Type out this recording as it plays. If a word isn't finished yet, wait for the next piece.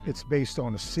It's based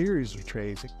on a series of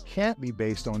trades. It can't be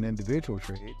based on individual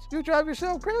trades. You drive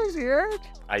yourself crazy, Eric.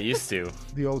 I used to.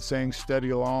 The old saying, study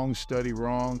along, study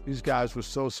wrong. These guys were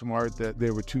so smart that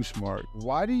they were too smart.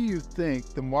 Why do you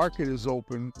think the market is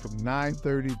open from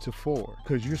 9:30 to 4?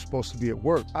 Because you're supposed to be at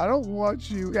work. I don't want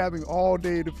you having all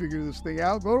day to figure this thing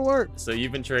out. Go to work. So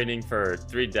you've been trading for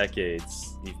 3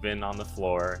 decades. You've been on the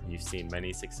floor. You've seen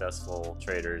many successful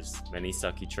traders, many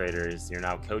sucky traders. You're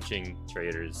now coaching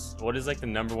traders. What is like the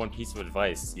number one piece of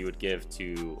advice you would give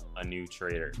to a new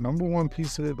trader? Number one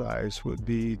piece of advice would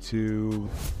be to...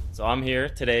 So I'm here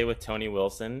today with Tony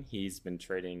Wilson. He's been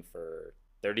trading for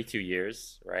 32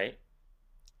 years, right?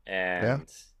 And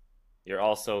you're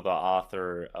also the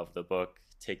author of the book,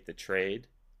 Take the Trade.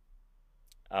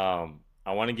 I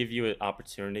want to give you an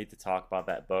opportunity to talk about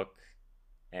that book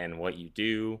and what you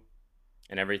do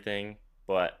and everything,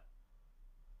 but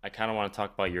I kind of want to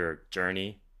talk about your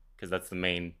journey because that's the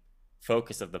main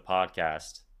focus of the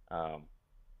podcast.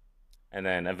 And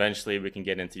then eventually we can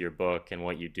get into your book and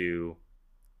what you do.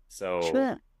 So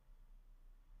Sure.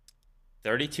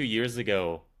 32 years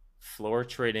ago, floor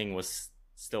trading was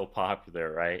still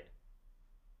popular, right?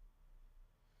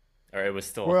 Or it was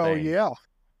still a Well, thing.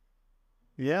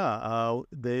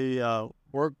 they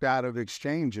worked out of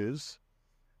exchanges,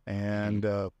 and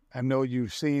I know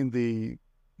you've seen the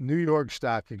New York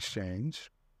Stock Exchange,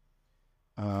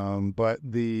 but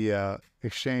the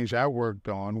exchange I worked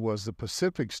on was the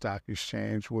Pacific Stock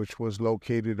Exchange, which was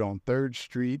located on 3rd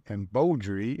Street and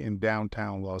Beaudry in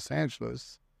downtown Los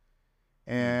Angeles.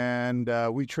 And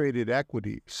we traded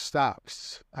equity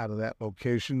stocks out of that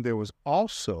location. There was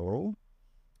also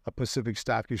a Pacific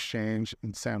Stock Exchange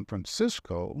in San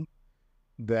Francisco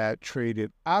that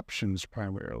traded options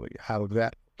primarily out of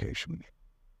that location.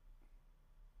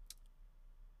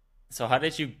 So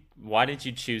why did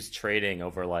you choose trading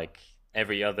over like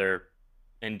every other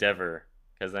endeavor?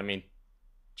 Because I mean,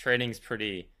 trading's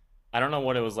pretty, I don't know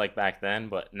what it was like back then,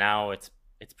 but now it's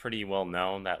pretty well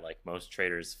known that like most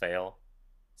traders fail.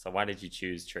 So why did you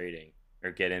choose trading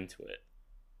or get into it?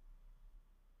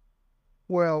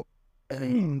 Well,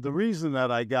 the reason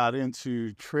that I got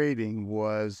into trading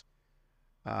was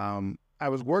I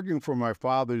was working for my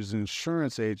father's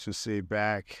insurance agency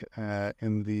back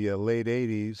in the late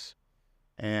 80s,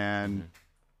 and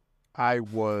I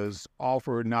was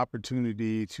offered an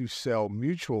opportunity to sell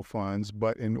mutual funds,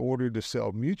 but in order to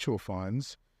sell mutual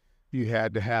funds, you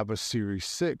had to have a Series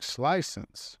 6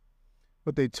 license.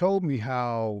 But they told me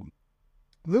how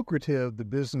lucrative the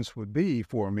business would be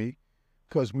for me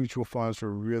because mutual funds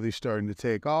were really starting to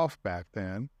take off back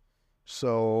then.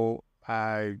 So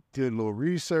I did a little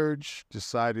research,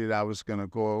 decided I was going to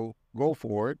go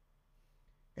for it.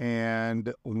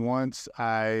 And once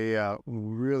I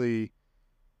really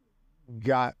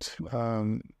got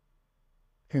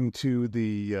into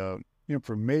the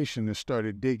information and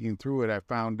started digging through it, I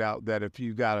found out that if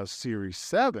you got a Series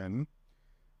 7,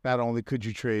 not only could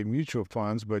you trade mutual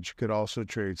funds, but you could also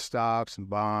trade stocks and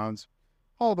bonds,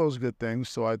 all those good things.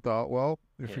 So I thought, well,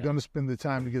 if you're going to spend the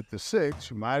time to get the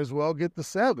 6, you might as well get the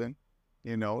 7.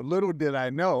 You know, little did I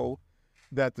know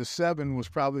that the 7 was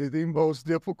probably the most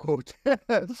difficult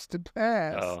test to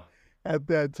pass at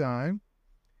that time.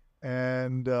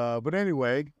 And but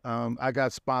anyway, I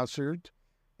got sponsored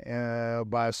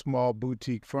by a small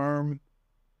boutique firm,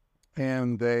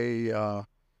 and they,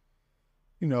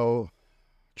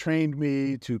 trained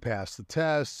me to pass the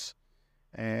tests.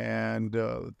 And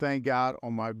thank God,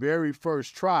 on my very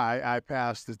first try, I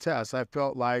passed the test. I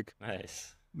felt like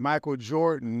Michael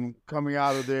Jordan coming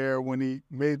out of there when he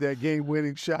made that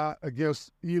game-winning shot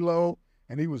against Elo,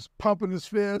 and he was pumping his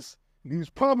fist, and he was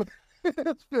pumping his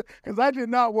fist, because I did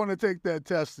not want to take that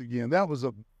test again. That was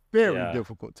a very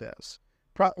difficult test.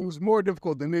 It was more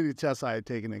difficult than any test I had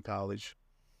taken in college.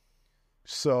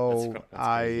 So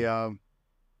that's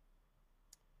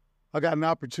I got an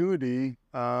opportunity,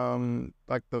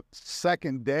 like the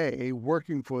second day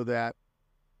working for that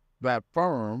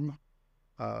firm.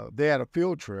 They had a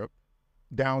field trip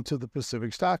down to the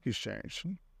Pacific Stock Exchange.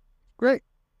 Great.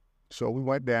 So we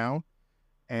went down,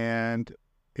 and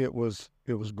it was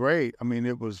great. I mean,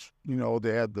 it was,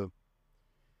 they had the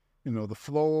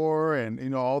floor,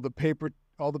 and all the paper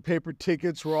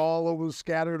tickets were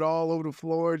scattered all over the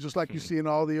floor, just like you see in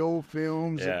all the old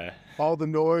films. Yeah. All the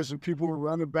noise, and people were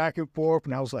running back and forth,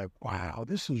 and I was like, wow,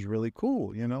 this is really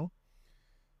cool,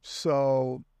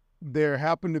 So there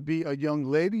happened to be a young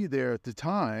lady there at the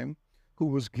time who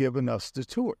was giving us the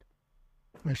tour.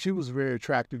 And she was a very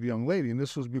attractive young lady, and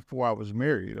this was before I was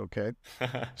married, okay?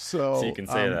 So you can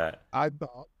say that. I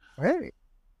thought, hey,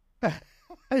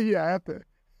 yeah,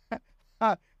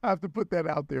 I have to put that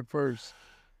out there first.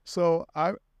 So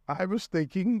I was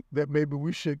thinking that maybe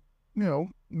we should,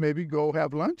 maybe go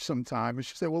have lunch sometime. And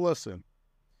she said, well, listen,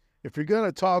 if you're going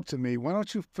to talk to me, why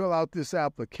don't you fill out this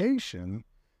application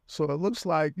so it looks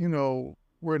like,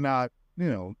 we're not,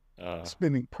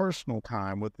 spending personal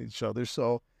time with each other.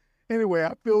 So anyway,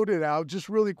 I filled it out, just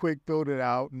really quick, filled it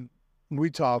out, and we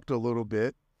talked a little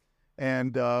bit.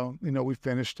 And, we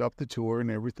finished up the tour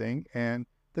and everything. And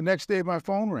the next day my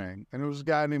phone rang, and there was a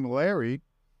guy named Larry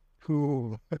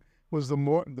who was the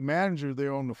manager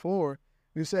there on the floor.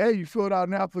 And he said, hey, you filled out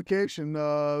an application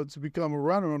to become a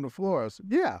runner on the floor. I said,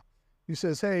 yeah. He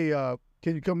says, hey,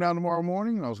 can you come down tomorrow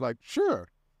morning? And I was like, sure.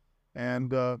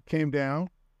 And came down.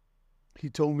 He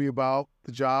told me about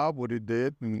the job, what it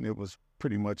did, and it was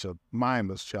pretty much a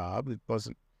mindless job. It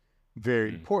wasn't very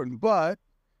important, but,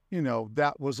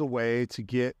 that was a way to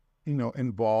get,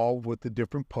 involved with the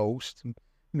different posts and,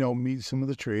 meet some of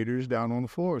the traders down on the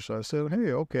floor. So I said,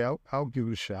 hey, okay, I'll give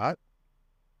it a shot.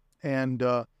 And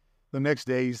the next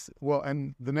day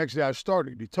I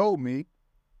started. He told me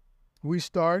we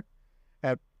start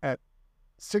at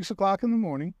 6 o'clock in the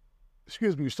morning.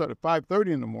 Excuse me, we start at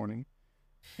 5:30 in the morning.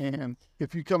 And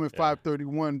if you come at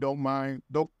 5:31,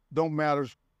 don't matter,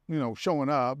 showing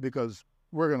up, because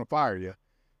we're going to fire you.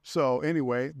 So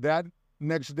anyway, that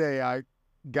next day I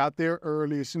got there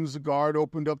early. As soon as the guard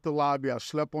opened up the lobby, I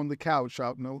slept on the couch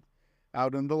out in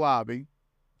the lobby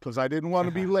because I didn't want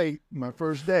to be late my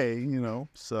first day,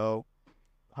 So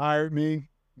hired me,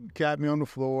 got me on the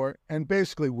floor. And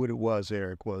basically what it was,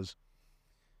 Eric, was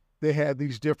they had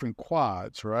these different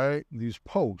quads, right? These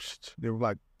posts. There were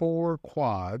like 4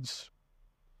 quads,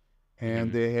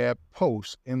 and they had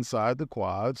posts inside the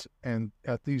quads. And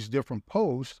at these different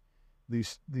posts,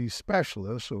 these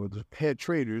specialists or the head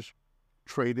traders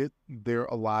traded their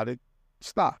allotted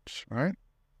stocks, right?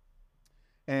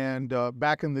 And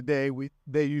back in the day,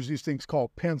 they used these things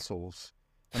called pencils.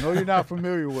 I know you're not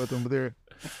familiar with them, but they're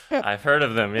I've heard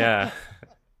of them, yeah.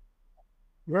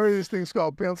 Remember these things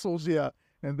called pencils? Yeah.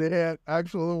 And they had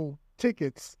actual little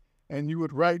tickets, and you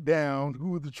would write down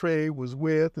who the trade was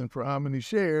with and for how many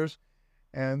shares,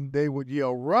 and they would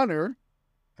yell runner,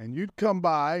 and you'd come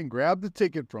by and grab the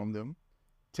ticket from them,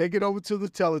 take it over to the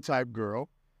teletype girl.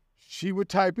 She would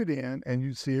type it in, and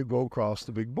you'd see it go across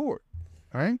the big board,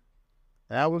 right?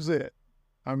 That was it.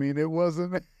 I mean, it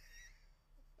wasn't...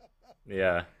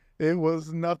 Yeah. It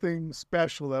was nothing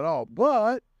special at all,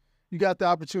 but you got the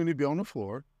opportunity to be on the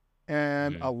floor.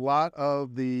 And a lot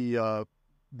of the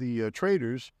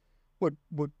traders would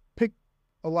pick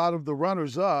a lot of the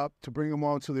runners up to bring them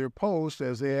onto their post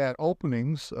as they had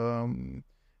openings, and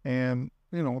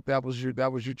that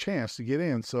was your chance to get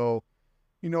in. So,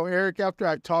 Eric, after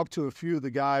I talked to a few of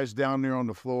the guys down there on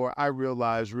the floor, I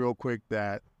realized real quick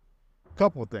that a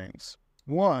couple of things.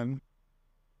 One,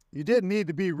 you didn't need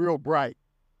to be real bright,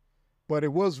 but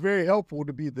it was very helpful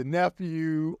to be the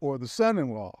nephew or the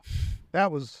son-in-law.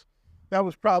 That was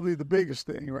probably the biggest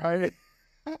thing, right?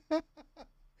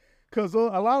 Because a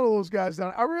lot of those guys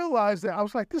down, I realized that I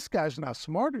was like, this guy's not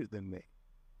smarter than me.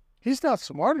 He's not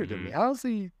smarter than me. How's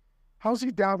he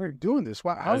down here doing this?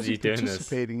 How is he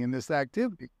participating in this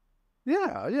activity?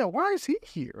 Yeah. Why is he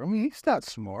here? I mean, he's not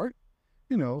smart,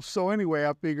 So anyway,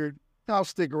 I figured I'll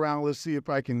stick around. Let's see if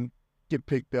I can get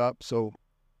picked up. So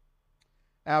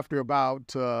after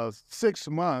about 6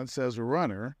 months as a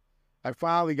runner, I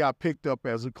finally got picked up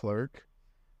as a clerk,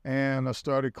 and I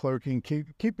started clerking,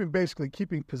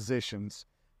 keeping positions.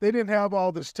 They didn't have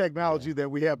all this technology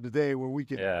that we have today where we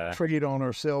could trade on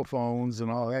our cell phones and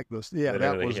all that.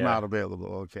 That was not available.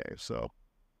 Okay, so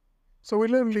we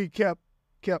literally kept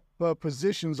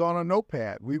positions on a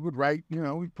notepad. We would write,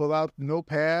 we'd pull out the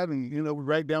notepad and, we'd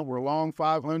write down we're long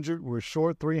 500, we're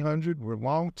short 300, we're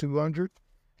long 200,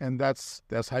 and that's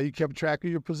how you kept track of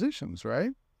your positions,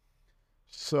 right?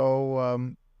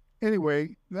 So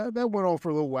anyway, that went on for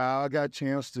a little while. I got a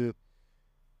chance to,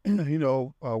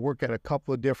 work at a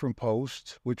couple of different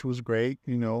posts, which was great,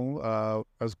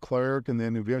 as clerk. And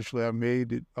then eventually I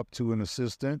made it up to an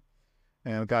assistant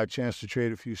and got a chance to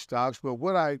trade a few stocks. But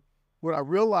what I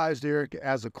realized, Eric,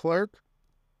 as a clerk,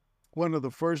 one of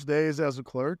the first days as a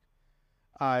clerk,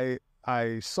 I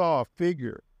saw a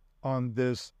figure on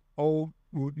this old,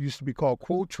 what used to be called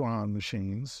Quotron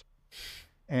machines.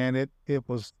 And it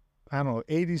was, I don't know,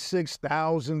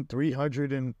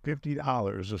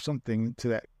 $86,350 or something to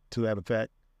that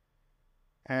effect.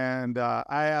 And I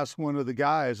asked one of the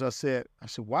guys, I said,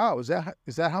 wow, is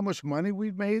that how much money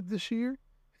we've made this year?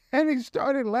 And he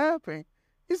started laughing.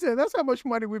 He said, that's how much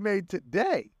money we made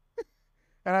today.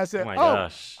 And I said,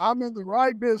 gosh, I'm in the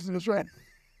right business right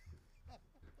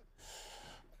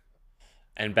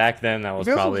now. And back then, that was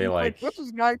probably like this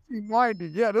was 1990.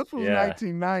 Yeah, this was yeah.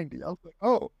 1990. I was like,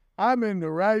 oh, I'm in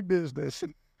the right business.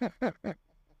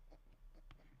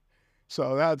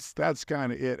 So that's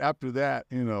kind of it. After that,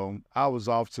 I was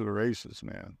off to the races,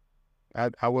 man.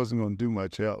 I wasn't going to do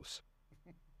much else.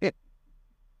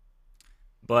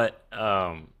 But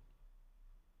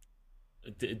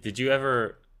did you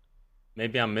ever?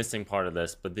 Maybe I'm missing part of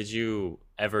this, but did you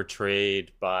ever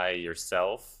trade by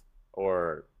yourself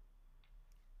or?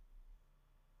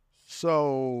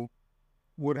 So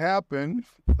what happened,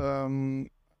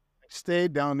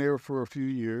 stayed down there for a few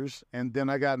years, and then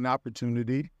I got an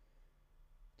opportunity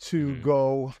to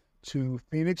go to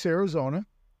Phoenix, Arizona,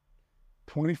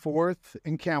 24th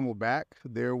and Camelback.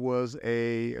 There was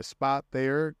a spot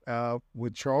there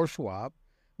with Charles Schwab,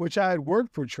 which I had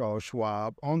worked for Charles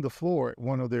Schwab on the floor at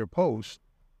one of their posts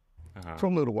for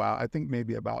a little while, I think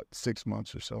maybe about 6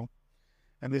 months or so.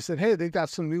 And they said, hey, they got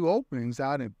some new openings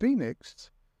out in Phoenix,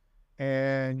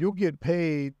 and you'll get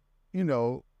paid,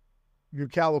 your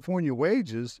California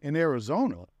wages in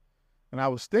Arizona. And I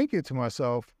was thinking to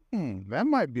myself, that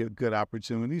might be a good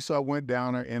opportunity. So I went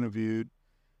down there, interviewed.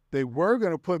 They were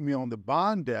going to put me on the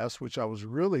bond desk, which I was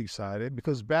really excited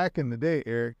because back in the day,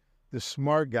 Eric, the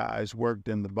smart guys worked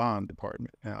in the bond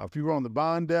department. Now, if you were on the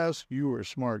bond desk, you were a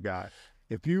smart guy.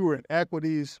 If you were in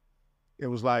equities, it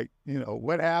was like,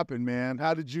 what happened, man?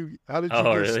 How did you get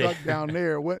really? stuck down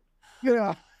there? What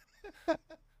are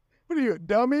you, a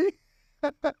dummy?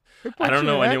 I don't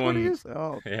know anyone.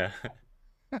 Oh. Yeah.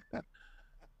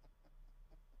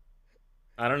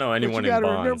 I don't know anyone in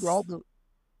bonds. Remember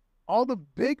all the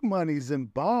big monies in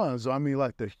bonds. I mean,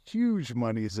 like the huge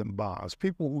monies in bonds.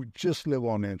 People who just live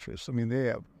on interest. I mean, they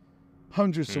have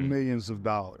hundreds of millions of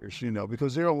dollars,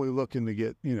 because they're only looking to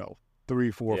get,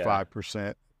 3, 4,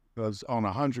 5%. Because on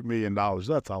 $100 million,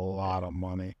 that's a lot of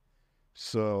money.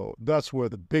 So that's where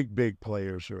the big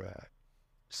players are at.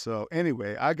 So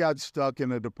anyway, I got stuck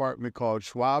in a department called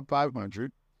Schwab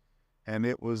 500, and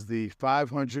it was the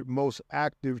 500 most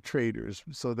active traders.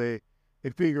 So they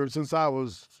figured, since I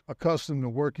was accustomed to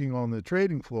working on the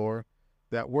trading floor,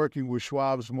 that working with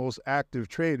Schwab's most active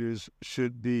traders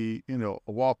should be, a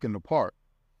walk in the park.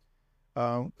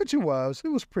 Which it was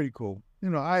pretty cool.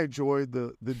 I enjoyed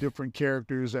the different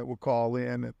characters that would call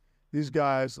in. And these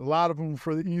guys, a lot of them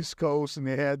for the East Coast, and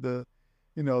they had the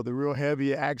real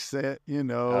heavy accent, and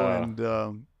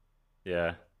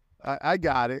yeah. I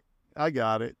got it. It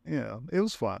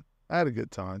was fun. I had a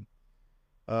good time.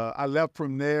 I left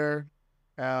from there.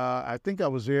 I think I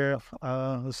was there,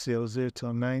 I was there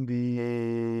till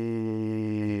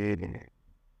 93,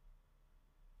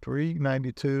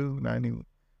 92,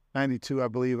 I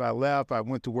believe. I left. I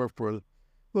went to work for a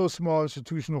little small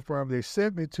institutional firm. They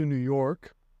sent me to New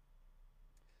York,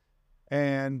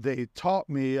 and they taught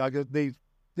me, I guess they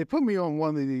put me on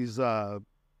one of these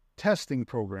testing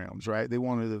programs, right? They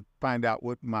wanted to find out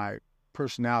what my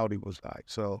personality was like.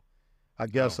 So I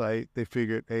guess they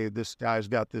figured, hey, this guy's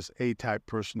got this A-type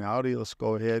personality. Let's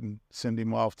go ahead and send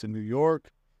him off to New York.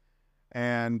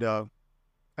 And I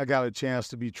got a chance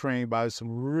to be trained by some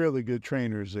really good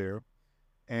trainers there.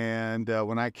 And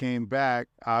when I came back,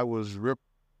 I was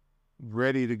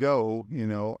ready to go,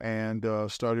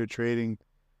 and started trading,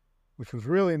 which was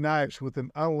really nice, with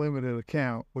an unlimited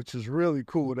account, which is really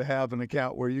cool to have an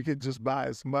account where you could just buy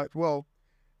as much. Well,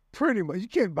 pretty much. You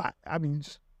can't buy,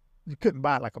 you couldn't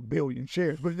buy like 1 billion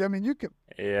shares, but you could,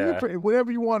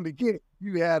 whatever you wanted to get,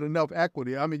 you had enough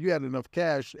equity. You had enough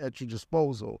cash at your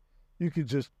disposal. You could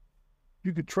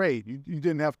trade. You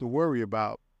didn't have to worry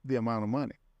about the amount of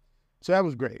money. So that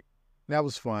was great. That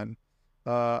was fun.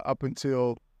 Up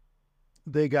until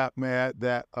they got mad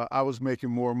that I was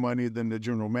making more money than the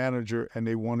general manager, and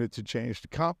they wanted to change the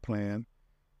comp plan,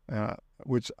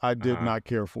 which I did not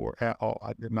care for at all.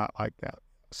 I did not like that.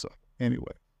 So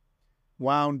anyway,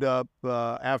 wound up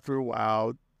after a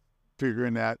while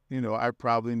figuring that, I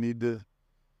probably need to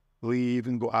leave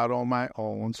and go out on my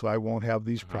own so I won't have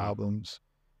these problems.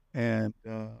 And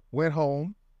went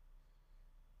home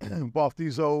and bought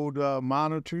these old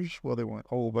monitors. Well, they weren't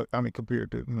old, but compared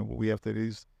to what we have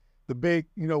today, the big,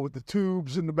 with the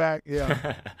tubes in the back.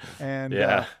 Yeah. And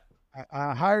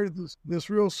I hired this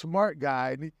real smart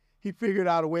guy, and he figured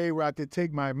out a way where I could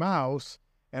take my mouse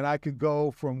and I could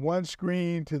go from one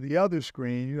screen to the other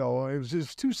screen. It was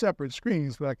just 2 separate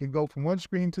screens, but I could go from one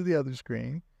screen to the other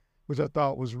screen, which I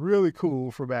thought was really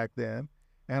cool for back then.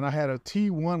 And I had a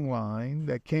T1 line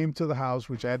that came to the house,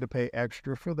 which I had to pay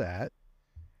extra for that.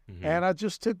 Mm-hmm. And I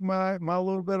just took my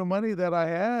little bit of money that I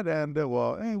had, and it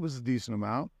was a decent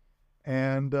amount.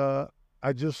 And I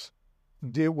just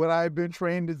did what I had been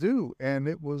trained to do. And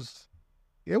it was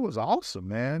it was awesome,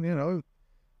 man. You know,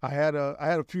 I had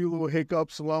a few little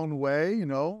hiccups along the way. You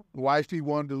know, wifey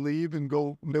wanted to leave and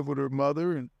go live with her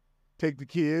mother and take the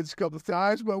kids a couple of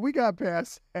times, but we got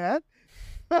past that.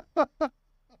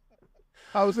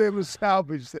 I was able to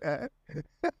salvage that,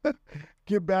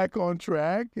 get back on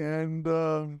track,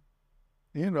 and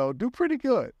you know, do pretty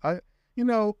good. You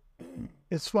know,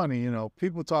 it's funny. You know,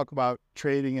 people talk about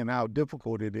trading and how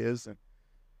difficult it is, and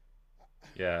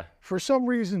yeah, for some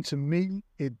reason, to me,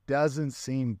 it doesn't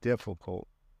seem difficult.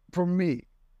 For me,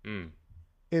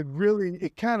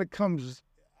 it kind of comes.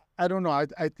 I don't know.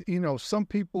 You know, some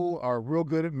people are real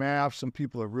good at math. Some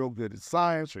people are real good at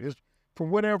science or history. For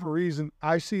whatever reason,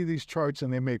 I see these charts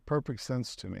and they make perfect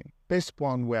sense to me based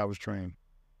upon the way I was trained.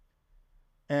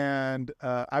 And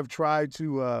I've tried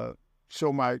to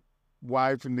show my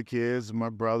wife and the kids and my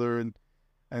brother,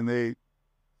 and they,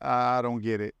 I don't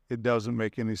get it. It doesn't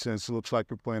make any sense. It looks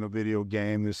like you're playing a video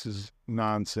game. This is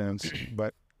nonsense.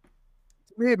 But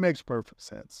to me, it makes perfect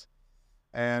sense.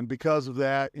 And because of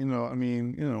that, you know, I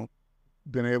mean, you know,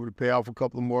 been able to pay off a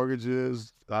couple of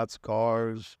mortgages, lots of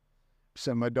cars,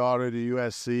 sent my daughter to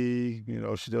USC. You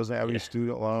know, she doesn't have any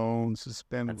student loans.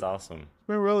 That's awesome. It's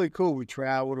been really cool. We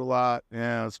traveled a lot.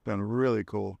 Yeah, it's been really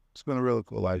cool. It's been a really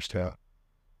cool lifestyle.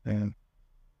 And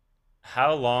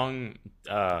how long?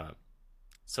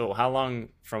 So how long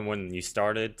from when you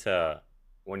started to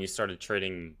when you started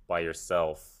trading by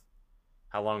yourself?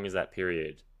 How long is that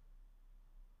period?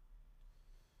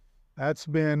 That's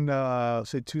been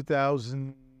say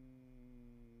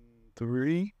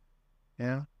 2003.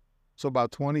 Yeah. So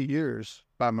about 20 years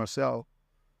by myself.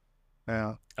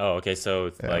 Yeah. Oh, okay. So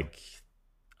it's like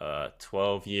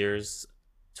 12 years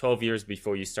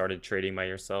before you started trading by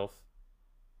yourself?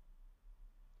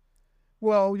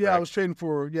 Well, yeah, correct. I was trading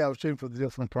for the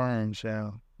different firms.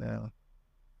 Yeah. Yeah.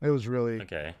 It was really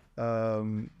okay.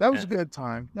 That was a good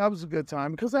time. That was a good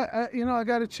time because I you know, I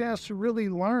got a chance to really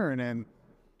learn, and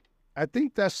I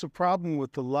think that's the problem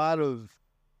with a lot of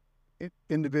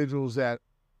individuals that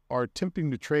are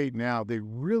attempting to trade now. They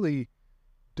really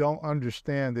don't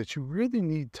understand that you really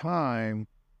need time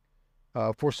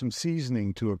for some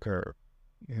seasoning to occur.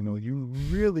 You know, you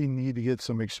really need to get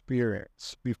some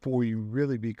experience before you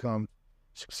really become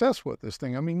successful at this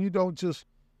thing. I mean, you don't just,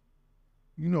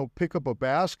 you know, pick up a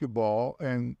basketball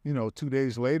and, you know, 2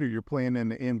 days later you're playing in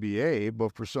the NBA,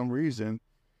 but for some reason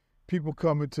people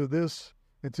come into this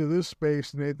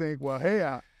space and they think, well, hey,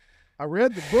 I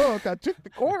read the book, I took the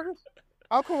course.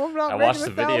 How come I'm not making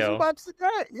 $1,000 a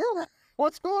day? Yeah,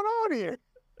 what's going on here?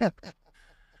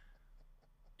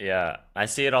 Yeah, I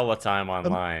see it all the time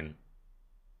online.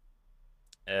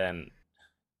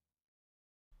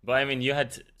 But I mean, you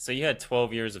had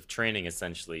 12 years of training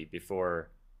essentially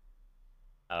before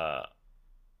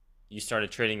you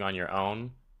started trading on your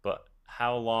own. But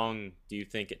how long do you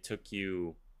think it took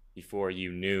you before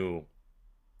you knew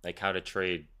like how to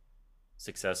trade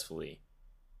successfully?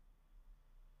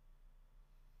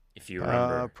 If you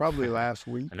remember. Probably last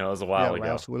week. I know it was a while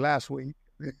ago. Last week.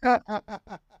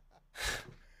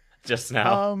 Just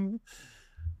now.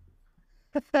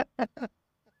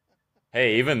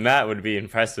 Hey, even that would be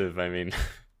impressive. I mean.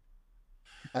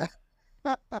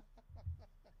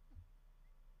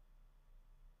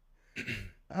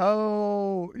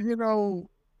 Oh, you know,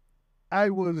 I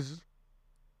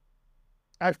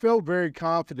felt very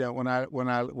confident when I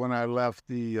left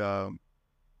the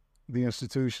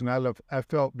institution. I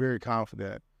felt very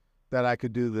confident that I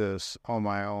could do this on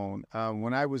my own.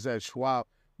 When I was at Schwab,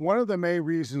 one of the main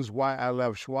reasons why I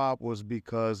left Schwab was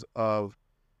because of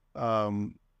I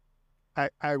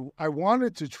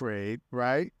wanted to trade,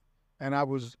 right?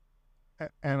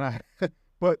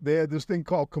 But they had this thing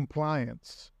called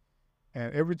compliance.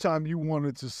 And every time you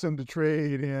wanted to send a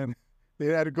trade in, they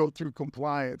had to go through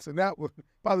compliance. And that was,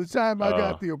 by the time I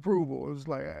got the approval, it was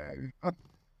like,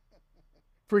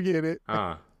 forget it.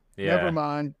 Yeah. Never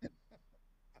mind.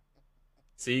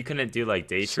 So you couldn't do like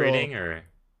day trading or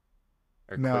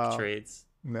quick trades?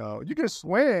 No, you could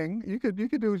swing. You could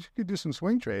do some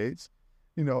swing trades,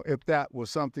 you know, if that was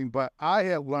something. But I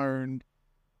had learned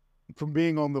from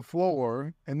being on the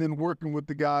floor and then working with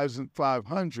the guys in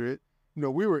 500. You know,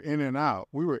 we were in and out.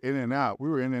 We were in and out,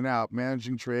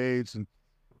 managing trades and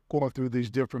going through these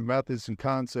different methods and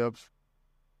concepts,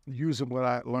 using what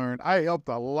I learned. I helped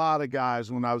a lot of guys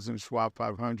when I was in Schwab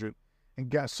 500 and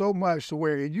got so much to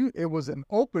where it was an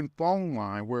open phone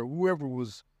line where whoever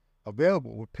was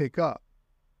available would pick up.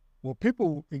 Well,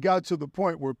 it got to the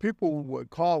point where people would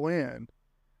call in,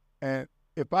 and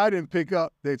if I didn't pick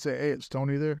up, they'd say, hey, it's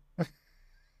Tony there,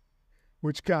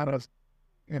 which kind of,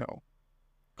 you know,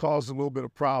 caused a little bit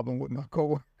of problem with my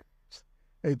coworkers.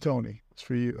 Hey, Tony, it's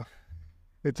for you.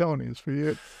 Hey, Tony, it's for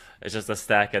you. It's just a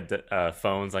stack of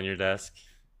phones on your desk.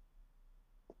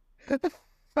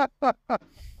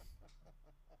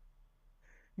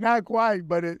 Not quite,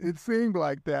 but it seemed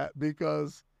like that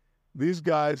because these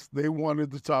guys, they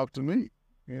wanted to talk to me,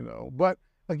 you know. But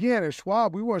again, at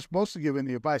Schwab, we weren't supposed to give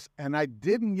any advice, and I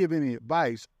didn't give any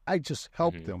advice. I just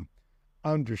helped them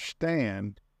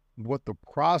understand what the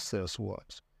process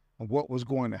was and what was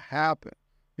going to happen.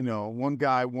 You know, one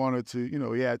guy wanted to, you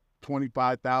know, he had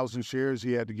 25,000 shares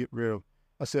he had to get rid of.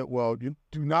 I said, well, you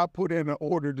do not put in an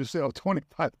order to sell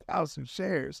 25,000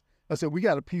 shares. I said, we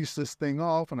got to piece this thing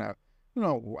off. And I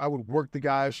would work the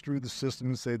guys through the system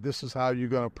and say, this is how you're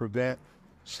going to prevent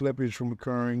slippage from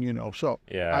occurring, you know. So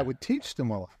I would teach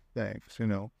them a lot of things, you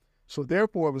know. So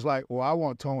therefore, it was like, well, I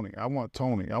want Tony. I want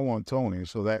Tony. I want Tony.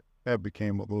 So that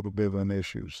became a little bit of an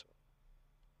issue. So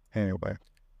anyway.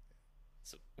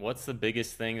 So what's the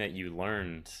biggest thing that you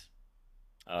learned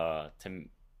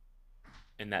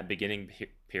in that beginning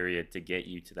period to get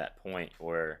you to that point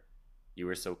where you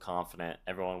were so confident,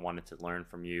 everyone wanted to learn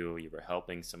from you, you were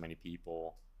helping so many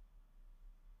people?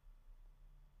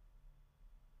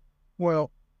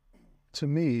 Well, to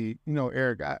me, you know,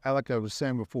 Eric, I like I was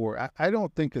saying before, I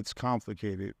don't think it's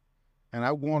complicated. And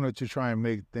I wanted to try and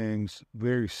make things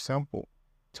very simple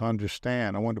to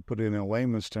understand. I wanted to put it in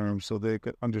layman's terms so they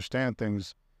could understand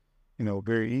things, you know,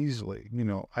 very easily. You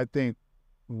know, I think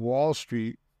Wall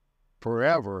Street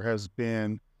forever has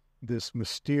been this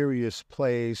mysterious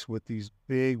place with these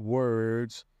big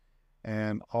words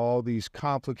and all these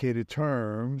complicated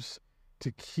terms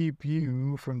to keep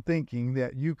you from thinking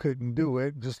that you couldn't do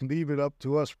it. Just leave it up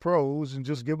to us pros and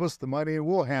just give us the money and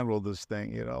we'll handle this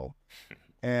thing, you know.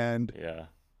 And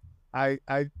I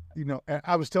you know,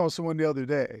 I was telling someone the other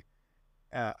day,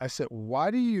 I said,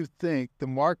 why do you think the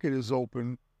market is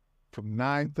open from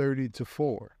 9:30 to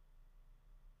 4?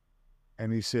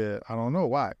 And he said, I don't know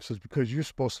why. I said, because you're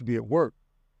supposed to be at work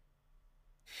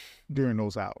during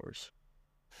those hours.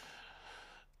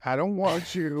 I don't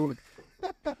want you.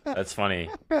 That's funny.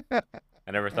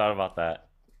 I never thought about that.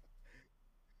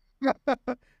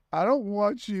 I don't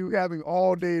want you having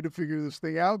all day to figure this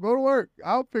thing out. Go to work.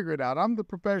 I'll figure it out. I'm the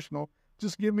professional.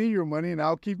 Just give me your money and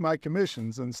I'll keep my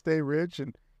commissions and stay rich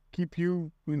and keep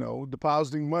you, you know,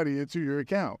 depositing money into your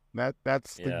account.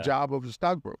 That's the job of a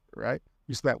stockbroker, right? At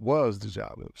least that was the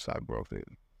job of a stockbroker.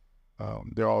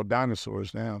 They're all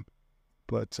dinosaurs now.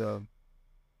 But,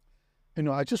 you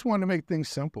know, I just wanted to make things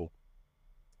simple.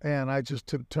 And I just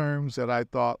took terms that I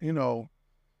thought, you know,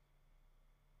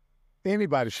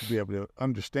 anybody should be able to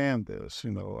understand this,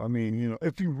 you know. I mean, you know,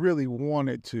 if you really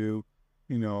wanted to,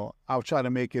 you know, I'll try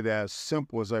to make it as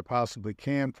simple as I possibly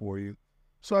can for you.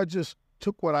 So I just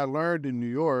took what I learned in New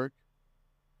York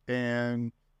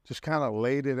and just kind of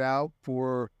laid it out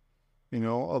for, you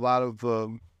know, a lot of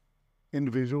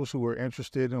individuals who were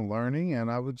interested in learning,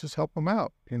 and I would just help them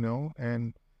out, you know,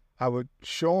 and I would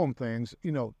show them things,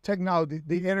 you know. Technology,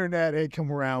 the internet had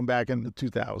come around back in the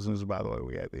 2000s, by the way.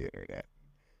 We had the internet,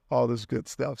 all this good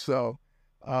stuff. So,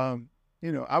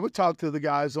 you know, I would talk to the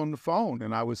guys on the phone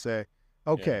and I would say,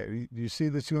 okay, you see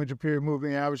the 200-period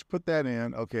moving average, put that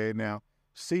in. Okay, now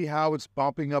see how it's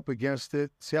bumping up against it.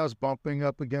 See how it's bumping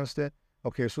up against it.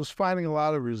 Okay, so it's finding a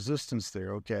lot of resistance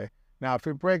there. Okay, now if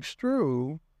it breaks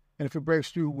through, and if it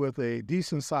breaks through with a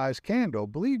decent sized candle,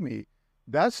 believe me,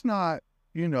 that's not,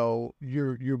 you know,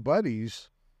 your buddy's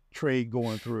trade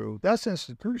going through. That's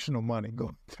institutional money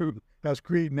going through. That's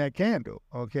creating that candle,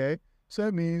 okay? So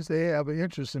that means they have an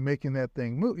interest in making that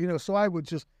thing move. You know, so I would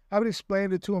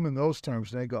explain it to them in those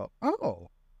terms, and they go, oh,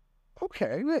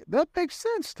 okay, that makes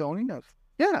sense, Tony.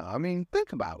 Yeah, I mean,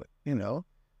 think about it, you know.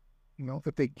 You know,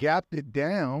 if they gapped it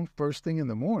down first thing in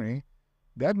the morning,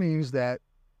 that means that,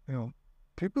 you know,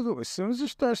 as soon as it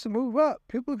starts to move up,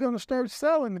 people are going to start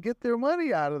selling to get their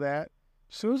money out of that.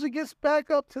 As soon as it gets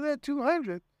back up to that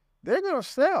 200, they're going to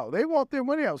sell. They want their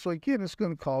money out. So again, it's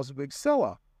going to cause a big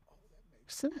sell-off. Oh, that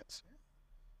makes sense.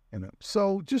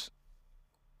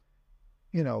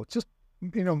 You know, so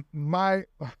my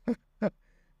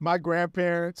my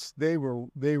grandparents, they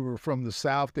were from the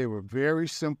South. They were very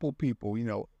simple people, you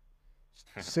know,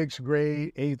 6th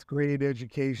grade, 8th grade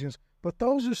educations. But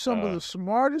those are some of the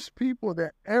smartest people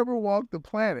that ever walked the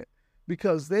planet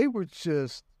because they were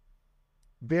just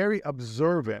very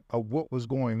observant of what was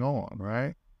going on,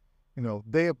 right? You know,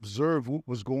 they observed what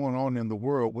was going on in the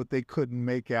world, what they couldn't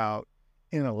make out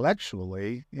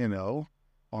intellectually, you know,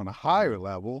 on a higher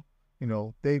level. You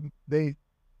know, they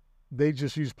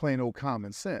just use plain old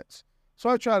common sense.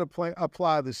 So I try to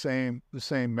apply the same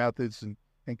methods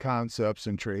and concepts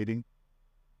in trading.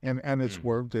 and it's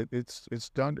worked. It's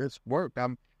done. It's worked.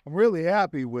 I'm really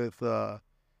happy with the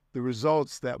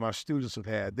results that my students have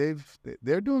had.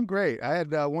 They're doing great. I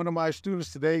had one of my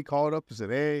students today called up and said,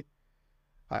 "Hey,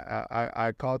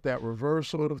 I caught that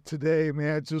reversal of today,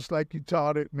 man, just like you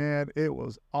taught it, man. It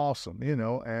was awesome, and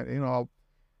I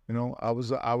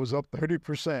was up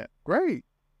 30%. Great,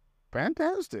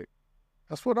 fantastic.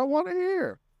 That's what I want to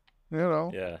hear.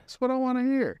 Yeah. That's what I want to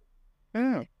hear.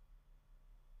 Yeah.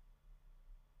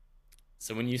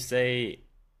 So when you say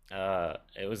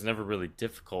it was never really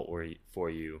difficult for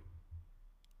you,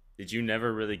 did you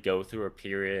never really go through a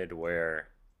period where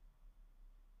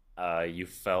you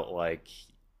felt like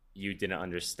you didn't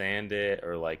understand it,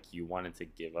 or like you wanted to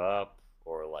give up,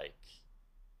 or like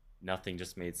nothing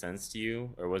just made sense to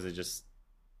you? Or was it just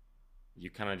you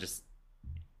kind of just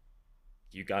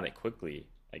you got it quickly,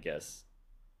 I guess?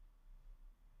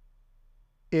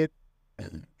 It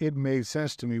it made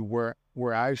sense to me. Where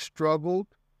I struggled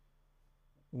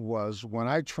was when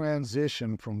I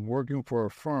transitioned from working for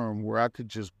a firm where I could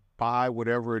just buy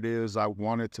whatever it is I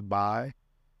wanted to buy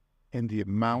in the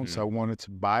amounts I wanted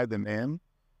to buy them in.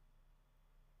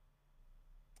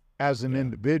 As an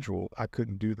individual, I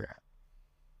couldn't do that.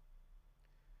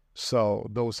 So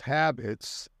those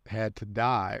habits had to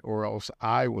die, or else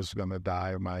I was going to die,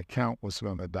 or my account was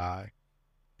going to die.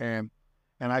 And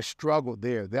I struggled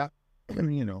there. That,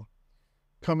 coming in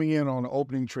on an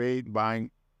opening trade, buying,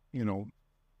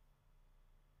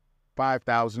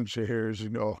 5,000 shares,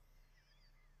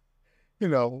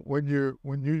 when you're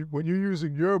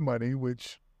using your money,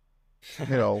 which,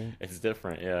 It's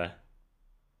different, yeah.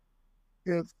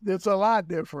 it's a lot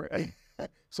different.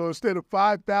 So instead of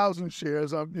 5,000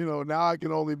 shares, now I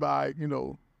can only buy,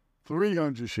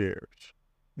 300 shares,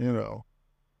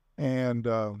 and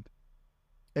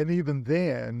even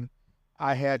then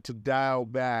I had to dial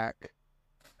back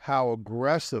how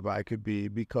aggressive I could be,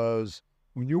 because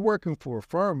when you're working for a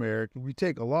firm, Eric, if you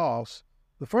take a loss,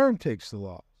 the firm takes the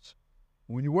loss.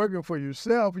 When you're working for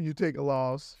yourself and you take a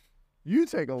loss, you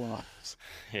take a loss.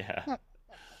 Yeah.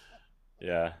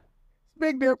 Yeah.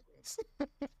 Big difference.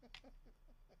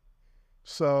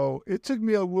 So it took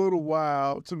me a little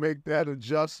while to make that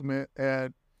adjustment.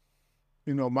 And,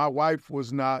 my wife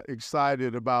was not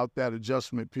excited about that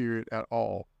adjustment period at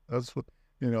all. That's what,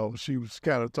 she was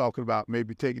kind of talking about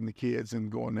maybe taking the kids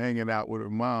and going hanging out with her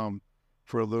mom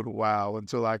for a little while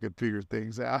until I could figure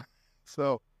things out.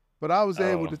 So, but I was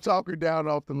able to talk her down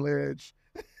off the ledge.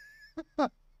 Well,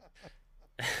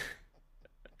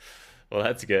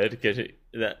 that's good, because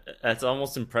that's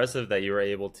almost impressive that you were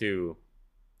able to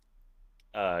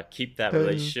keep that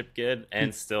relationship good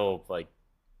and still like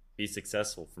be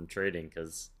successful from trading,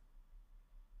 because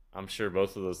I'm sure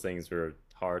both of those things were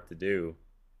hard to do,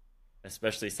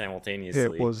 especially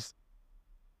simultaneously.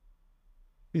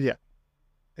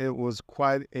 It was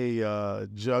quite a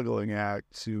juggling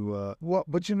act to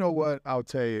but you know what, I'll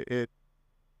tell you, it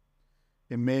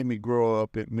made me grow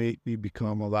up. It made me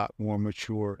become a lot more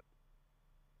mature.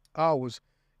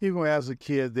 Even as a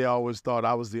kid, they always thought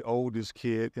I was the oldest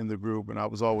kid in the group, and I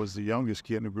was always the youngest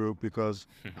kid in the group, because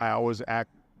I always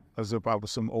act as if I was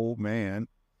some old man.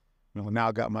 Now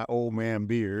I got my old man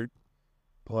beard,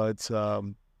 but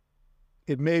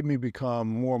it made me become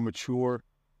more mature,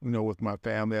 with my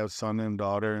family. I have a son and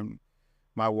daughter, and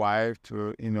my wife,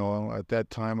 at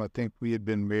that time, I think we had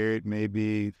been married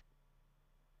maybe,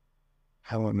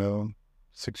 I don't know,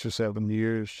 6 or 7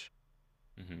 years.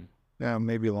 Yeah,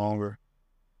 maybe longer.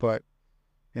 But,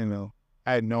 I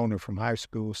had known her from high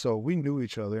school, so we knew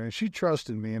each other, and she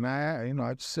trusted me. And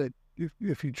I just said,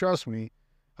 if you trust me,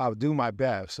 I'll do my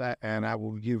best, and I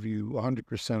will give you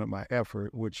 100% of my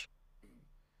effort, which,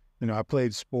 I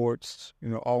played sports,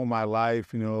 all my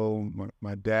life.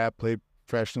 My dad played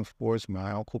professional sports.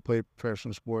 My uncle played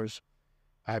professional sports.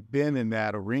 I've been in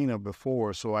that arena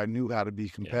before, so I knew how to be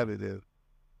competitive,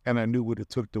 and I knew what it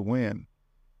took to win.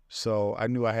 So I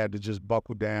knew I had to just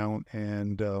buckle down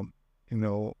and,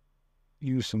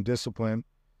 use some discipline,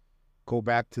 go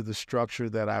back to the structure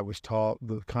that I was taught,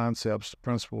 the concepts, the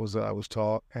principles that I was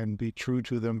taught, and be true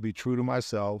to them, be true to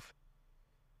myself.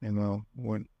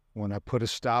 When I put a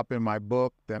stop in my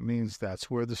book, that means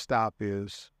that's where the stop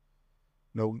is.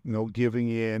 No giving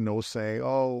in, no saying,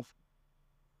 oh,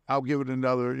 I'll give it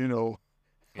another,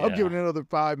 I'll give it another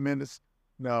 5 minutes.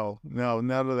 No,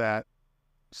 none of that.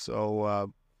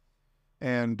 So,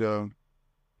 I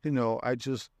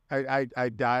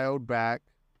dialed back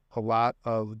a lot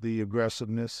of the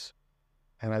aggressiveness,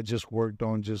 and I just worked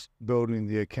on just building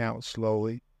the account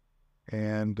slowly,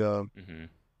 and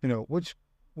which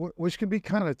can be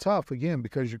kind of tough, again,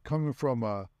 because you're coming from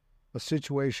a a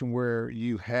situation where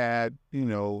you had,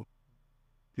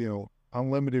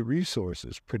 unlimited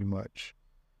resources pretty much.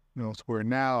 It's where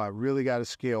now I really got to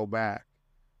scale back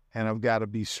and I've got to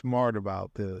be smart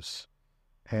about this.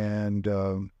 And,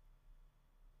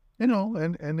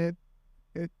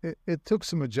 it took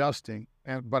some adjusting,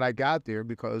 but I got there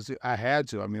because I had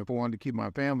to. I mean, if I wanted to keep my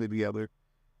family together,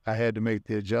 I had to make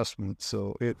the adjustment.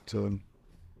 So it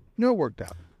worked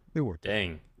out. It worked.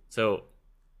 Dang. So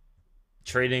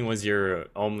trading was your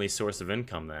only source of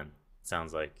income then,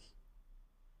 sounds like.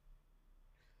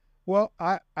 Well,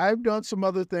 I've done some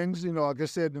other things. Like I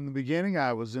said in the beginning,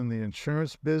 I was in the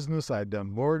insurance business. I'd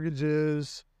done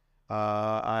mortgages. What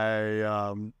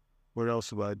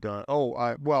else have I done?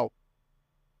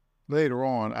 Later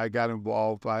on, I got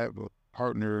involved. I have a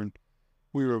partner, and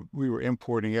we were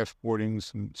importing, exporting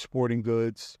some sporting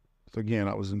goods. So again,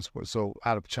 I was in sports. So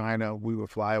out of China, we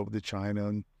would fly over to China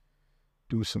and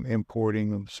do some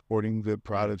importing of sporting good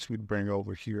products we'd bring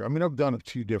over here. I mean, I've done a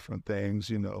few different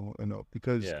things,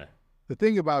 because the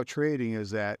thing about trading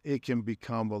is that it can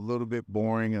become a little bit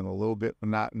boring and a little bit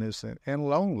monotonous and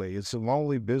lonely. It's a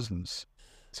lonely business.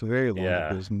 It's a very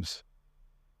lonely business.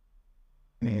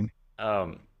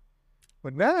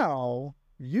 But now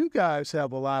you guys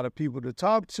have a lot of people to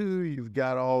talk to. You've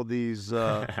got all these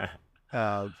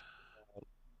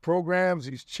programs,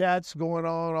 these chats going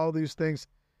on, all these things.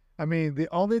 I mean, the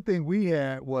only thing we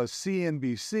had was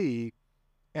CNBC,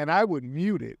 and I would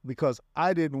mute it because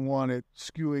I didn't want it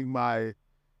skewing my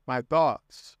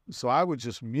thoughts. So I would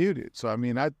just mute it. So, I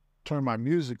mean, I'd turn my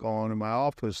music on in my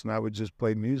office and I would just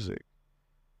play music,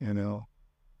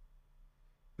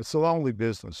 It's a lonely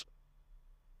business.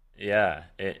 Yeah,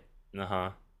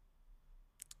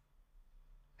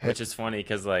 Which is funny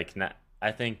because, like,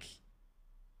 I think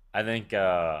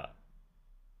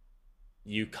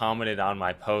you commented on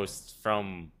my post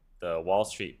from the Wall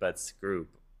Street Bets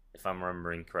group, if I'm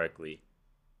remembering correctly,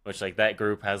 which, like, that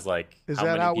group has, like,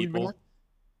 how many people?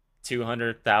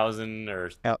 200,000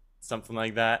 or something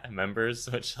like that members,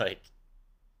 which, like,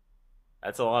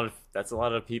 that's a lot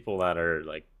of people that are,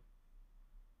 like,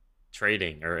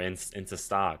 trading or into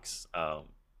stocks. I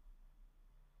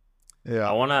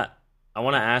want to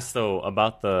ask though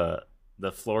about the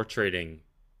floor trading,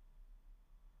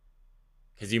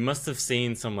 because you must have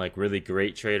seen some like really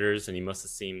great traders and you must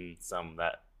have seen some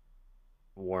that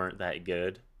weren't that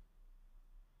good.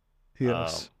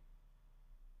 Yes.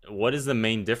 What is the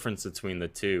main difference between the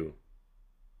two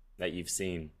that you've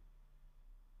seen?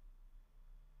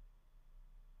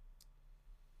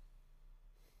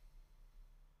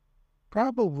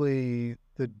 Probably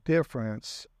the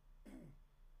difference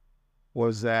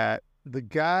was that the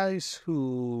guys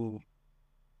who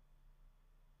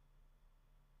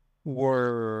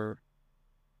were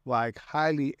like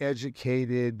highly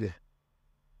educated,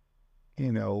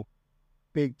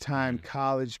 big time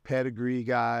college pedigree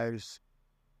guys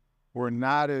were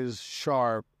not as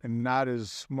sharp and not as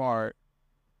smart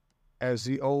as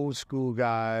the old school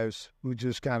guys who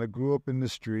just kind of grew up in the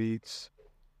streets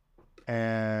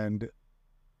and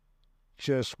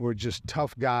were just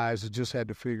tough guys that just had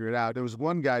to figure it out. There was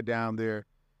one guy down there,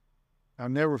 I'll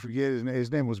never forget his name.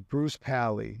 His name was Bruce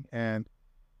Pally, and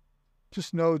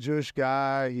just no Jewish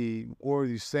guy. He wore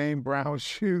these same brown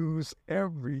shoes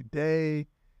every day.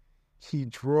 He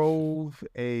drove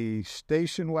a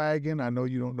station wagon. I know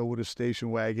you don't know what a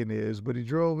station wagon is, but he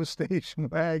drove a station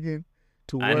wagon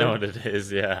to work. I know what it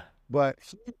is, yeah. But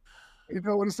you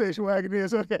know what a station wagon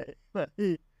is? Okay.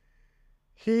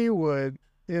 He would,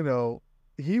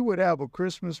 he would have a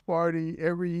Christmas party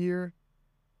every year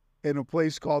in a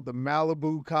place called the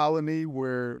Malibu Colony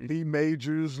where Lee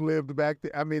Majors lived back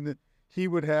there. I mean, he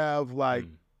would have like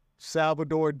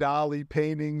Salvador Dali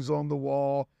paintings on the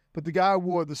wall, but the guy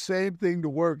wore the same thing to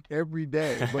work every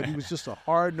day, but he was just a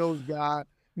hard-nosed guy.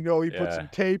 He put some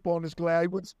tape on his glass. He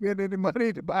wouldn't spend any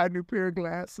money to buy a new pair of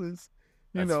glasses,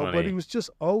 funny. But he was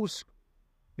just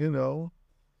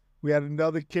We had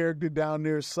another character down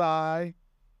there, Cy.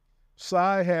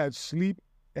 Cy had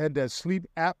that sleep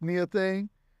apnea thing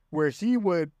where he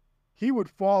would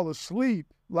fall asleep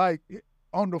like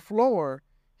on the floor.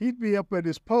 He'd be up at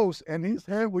his post and his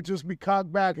head would just be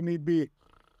cocked back and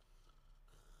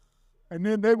and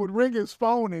then they would ring his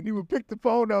phone and he would pick the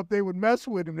phone up. They would mess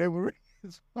with him. They would ring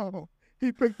his phone.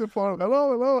 He'd pick the phone up,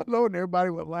 hello, hello, hello, and everybody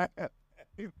would laugh.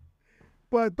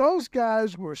 But those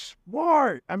guys were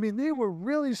smart. I mean, they were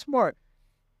really smart.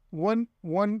 One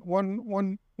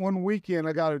weekend,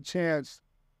 I got a chance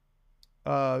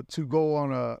to go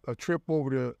on a trip over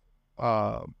to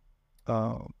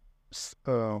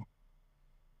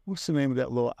what's the name of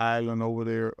that little island over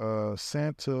there?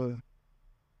 Santa.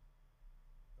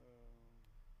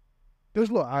 There's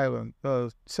a little island, no,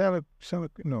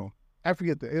 I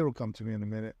forget it'll come to me in a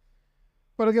minute.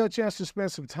 But I got a chance to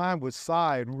spend some time with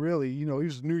Cy, and really, he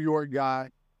was a New York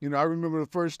guy. I remember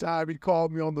the first time he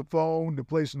called me on the phone to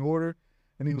place an order,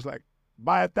 and he was like,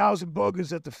 buy 1,000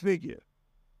 burgers at the Figure.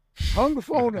 Hung the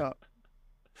phone up.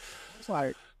 It's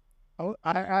like,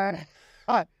 I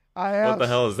asked, what the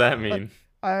hell does that mean?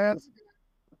 I asked,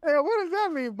 hey, what does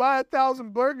that mean? Buy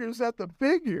 1,000 burgers at the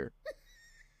Figure.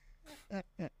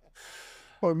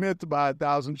 Well, it meant to buy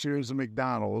 1,000 shares of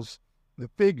McDonald's. The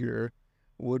figure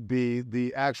would be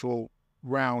the actual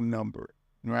round number,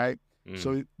 right?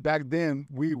 So back then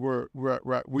we were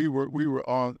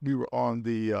on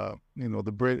the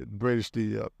British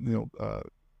we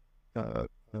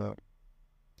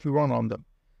weren't on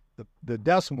the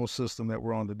decimal system that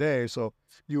we're on today. So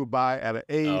you would buy at an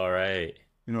 8, all right,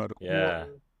 at a quarter,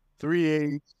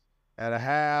 3/8, at a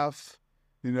half,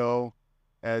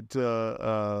 at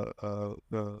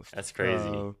that's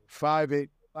crazy. 5/8,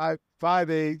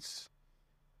 5/8,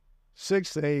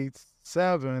 6/8,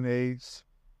 7/8,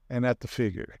 and at the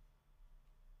Figure.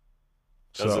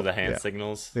 Those are the hand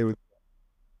signals. They would,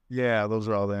 those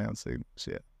are all the hand signals.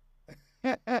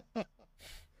 Yeah.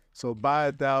 So buy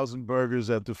 1,000 burgers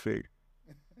at the Figure.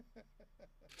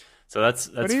 So that's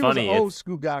but he funny. Was an old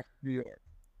school guy from New York.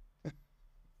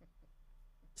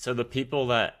 So the people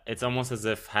that it's almost as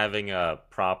if having a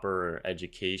proper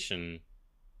education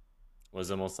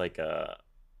was almost like a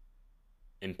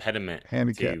impediment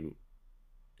handicap.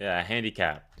 A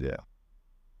handicap. Yeah.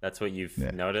 That's what you've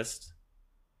noticed?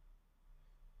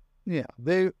 Yeah.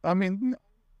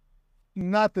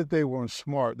 Not that they weren't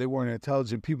smart. They weren't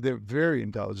intelligent people. They're very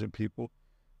intelligent people.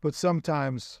 But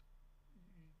sometimes,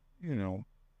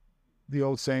 the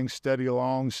old saying, study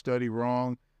long, study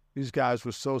wrong. These guys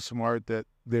were so smart that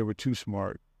they were too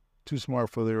smart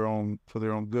for their own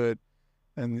good.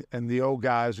 And the old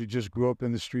guys who just grew up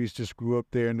in the streets, just grew up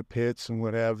there in the pits and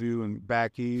what have you, and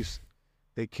back east,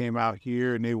 they came out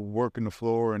here and they were working the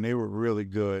floor and they were really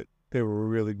good. They were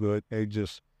really good.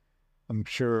 I'm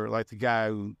sure, like the guy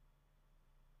who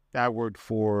I worked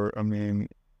for,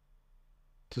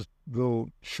 just little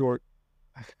short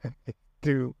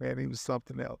dude, man, he was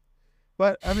something else.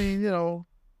 But,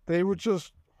 they were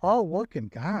just hard-working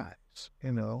guys,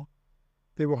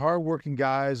 They were hard-working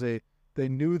guys. They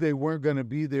knew they weren't going to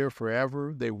be there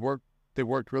forever. They worked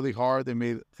really hard. They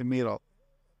made a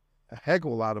heck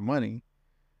of a lot of money.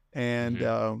 And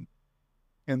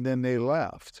and then they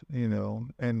left,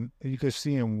 and you could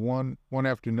see them one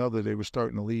after another. They were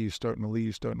starting to leave.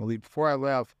 Before I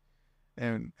left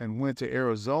and went to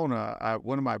Arizona,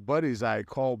 one of my buddies I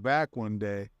called back one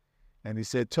day, and he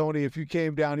said, Tony, if you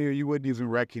came down here, you wouldn't even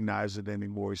recognize it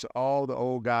anymore. He said, all the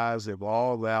old guys, they've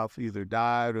all left, either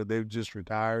died or they've just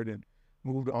retired and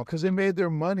moved on because they made their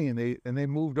money and they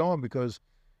moved on because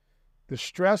the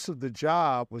stress of the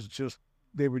job was just,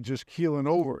 they were just keeling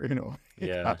over,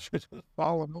 just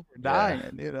falling over,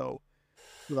 dying,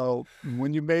 So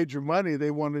when you made your money,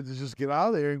 they wanted to just get out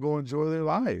of there and go enjoy their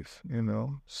life,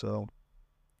 So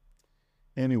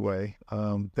anyway,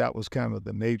 that was kind of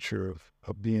the nature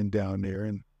of being down there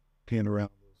and being around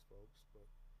those folks.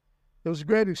 But it was a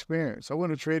great experience. I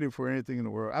wouldn't have traded for anything in the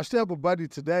world. I still have a buddy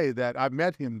today that I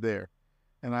met him there,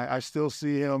 and I still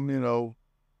see him, I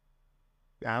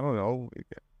don't know, a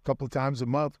couple of times a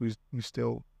month. We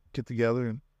still get together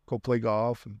and go play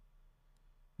golf and,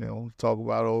 talk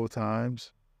about old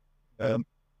times. What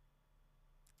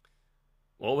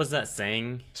was that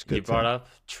saying you brought up?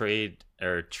 Train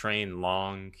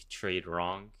long, trade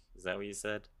wrong. Is that what you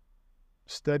said?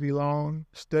 Study long,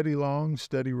 study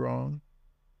wrong.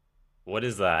 What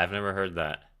is that? I've never heard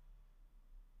that.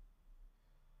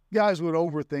 Guys would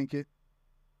overthink it.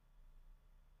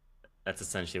 That's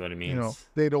essentially what it means.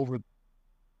 They'd overthink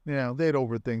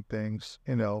things.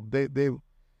 The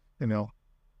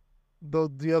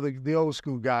old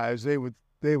school guys, they would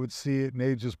see it and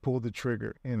they just pull the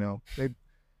trigger. They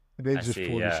just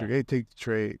pull the trigger. They take the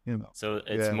trade. So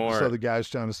it's more. So the guys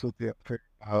trying to split the trigger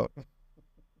out.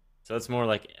 So it's more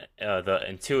like the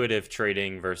intuitive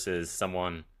trading versus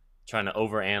someone trying to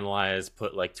overanalyze,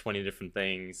 put like 20 different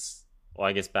things. Well,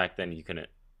 I guess back then you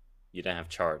didn't have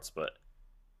charts, but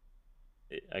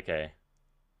okay.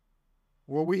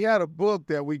 Well, we had a book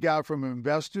that we got from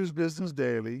Investors Business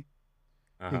Daily.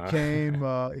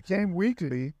 It came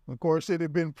weekly. Of course, it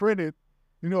had been printed,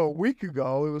 a week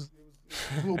ago. It was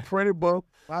a little printed book,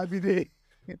 IBD,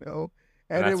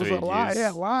 and it was a line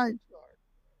chart.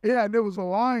 Yeah, and there was a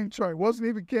line chart. It wasn't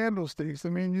even candlesticks.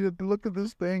 You had to look at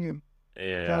this thing and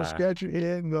kind of scratch your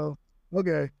head and go,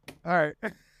 okay, all right.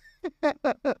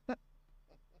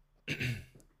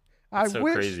 That's so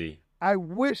crazy. I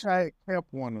wish I had kept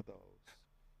one of those.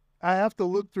 I have to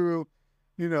look through,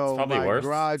 It's probably my worth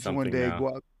garage one something day. now. Go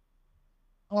out.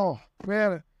 Oh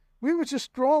man, we would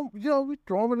just throw them. We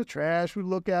throw them in the trash. We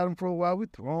look at them for a while. We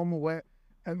throw them away.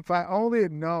 And if I only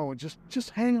had known, just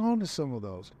hang on to some of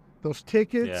those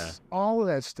tickets, all of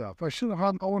that stuff. I should have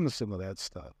hung on to some of that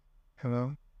stuff.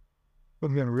 Would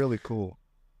have been really cool.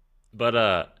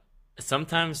 But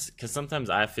sometimes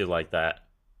I feel like that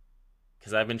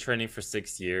because I've been training for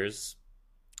 6 years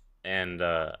and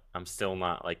I'm still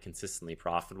not like consistently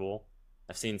profitable.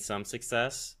 I've seen some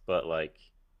success, but like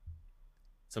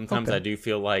sometimes I do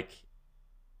feel like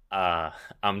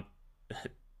I'm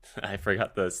I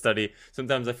forgot the study.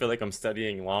 Sometimes I feel like I'm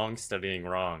studying long, studying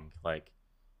wrong, like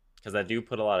because I do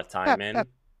put a lot of time in.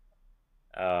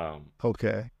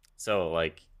 Okay. So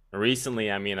like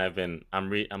recently, I mean,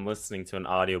 I'm listening to an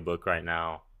audiobook right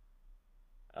now.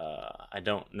 I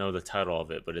don't know the title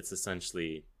of it, but it's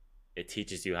essentially it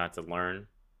teaches you how to learn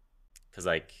because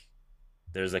like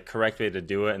there's a correct way to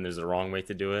do it and there's a wrong way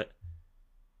to do it.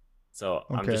 So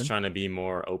I'm just trying to be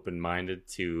more open-minded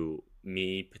to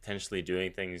me potentially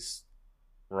doing things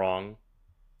wrong.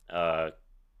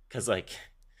 Cause like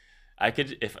I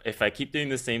could if I keep doing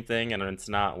the same thing and it's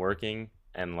not working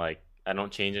and like I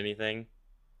don't change anything,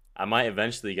 I might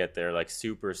eventually get there like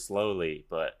super slowly,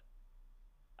 but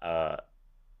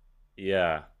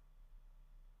yeah.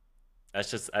 That's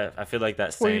just I feel like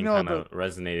that saying kind of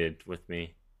resonated with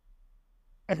me.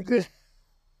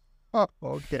 Oh,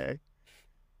 okay.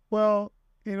 Well,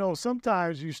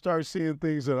 sometimes you start seeing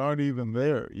things that aren't even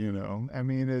there, I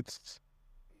mean, it's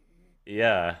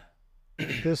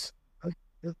this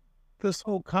this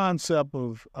whole concept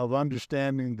of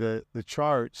understanding the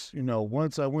charts,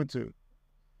 once I went to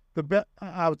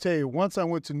I'll tell you, once I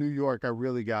went to New York, I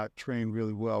really got trained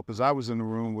really well because I was in the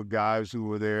room with guys who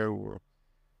were there, who were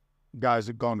guys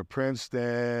that gone to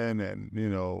Princeton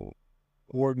and,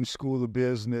 Wharton School of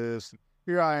Business.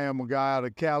 Here I am, a guy out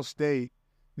of Cal State,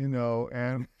 and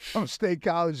I'm a state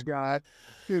college guy,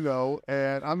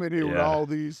 and I'm in here with all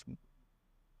these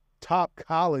top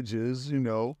colleges, and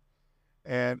the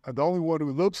only one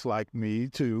who looks like me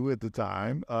too at the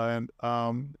time. And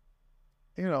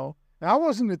I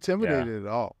wasn't intimidated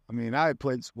at all. I mean, I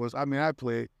played,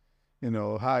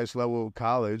 highest level of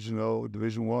college,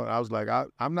 Division I. I was like,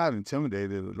 I'm not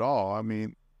intimidated at all. I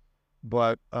mean,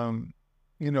 but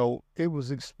it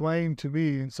was explained to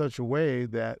me in such a way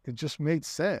that it just made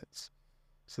sense.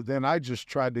 So then I just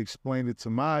tried to explain it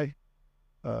to my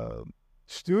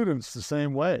students the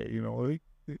same way.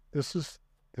 This is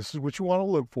what you want to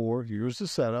look for. Here's the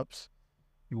setups.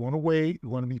 You want to wait. You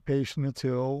want to be patient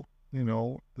until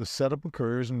the setup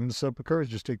occurs, and when the setup occurs,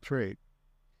 just take trade.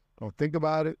 Don't think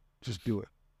about it. Just do it.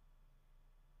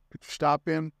 Put your stop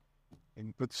in, and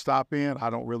you put the stop in. I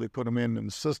don't really put them in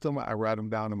the system. I write them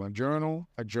down in my journal.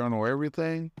 I journal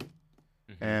everything.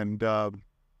 And, I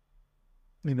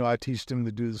teach them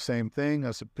to do the same thing.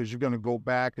 I said, because you're going to go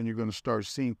back and you're going to start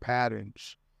seeing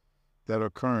patterns that are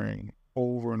occurring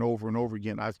over and over and over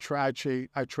again. I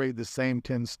trade the same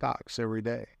 10 stocks every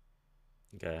day.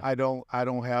 Okay. I don't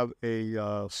have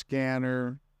a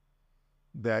scanner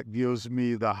that gives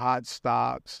me the hot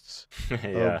stocks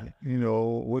of,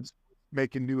 what's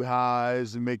making new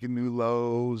highs and making new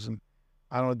lows. And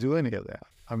I don't do any of that.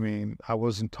 I mean, I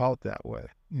wasn't taught that way.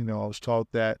 I was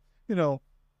taught that, when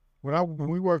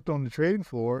we worked on the trading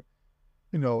floor,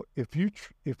 if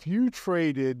you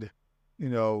traded,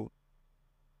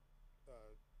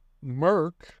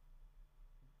 Merck,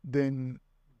 then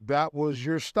that was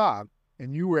your stock.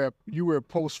 And you were at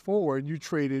Post 4 and you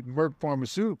traded Merck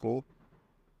Pharmaceutical,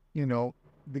 the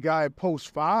guy at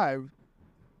Post 5,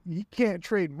 he can't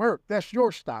trade Merck. That's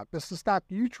your stock. That's the stock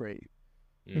you trade.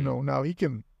 Now he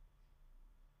can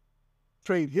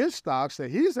trade his stocks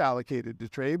that he's allocated to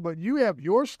trade, but you have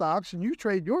your stocks and you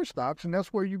trade your stocks, and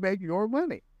that's where you make your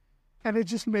money. And it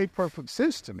just made perfect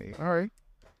sense to me. All right.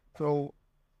 So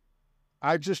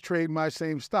I just trade my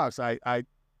same stocks. I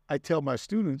tell my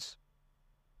students,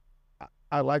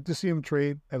 I like to see them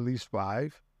trade at least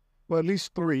 5, well, at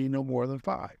least 3, no more than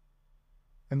 5.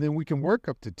 And then we can work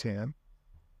up to 10,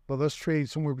 but let's trade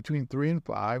somewhere between 3 and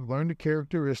 5, learn the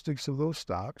characteristics of those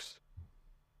stocks.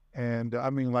 And I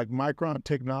mean, like Micron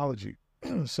Technology,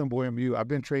 symbol MU, I've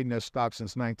been trading that stock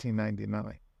since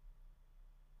 1999.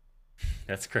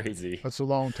 That's crazy. That's a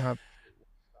long time.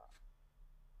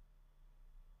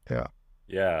 Yeah.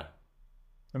 Yeah.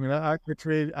 I mean, I could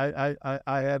trade. I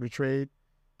had a trade.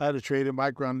 I had a trade in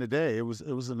Micron today. It was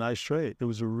a nice trade. It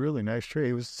was a really nice trade.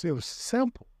 It was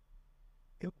simple.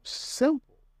 It was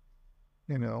simple,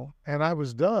 And I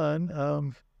was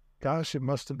done. Gosh, it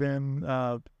must have been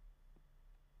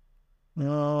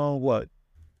What?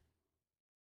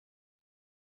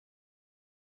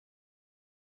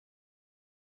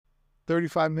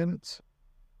 35 minutes,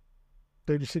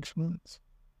 36 minutes.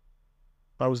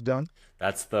 I was done.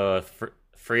 That's the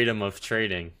freedom of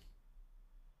trading.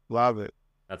 Love it.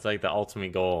 That's like the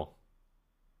ultimate goal.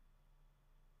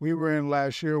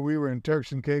 Last year, we were in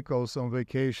Turks and Caicos on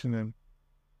vacation, and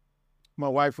my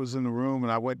wife was in the room,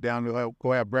 and I went down to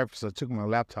go have breakfast. I took my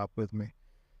laptop with me.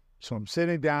 So I'm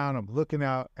sitting down, I'm looking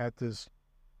out at this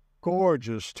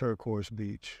gorgeous turquoise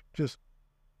beach, just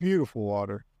beautiful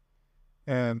water.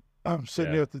 And I'm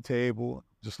sitting there at the table,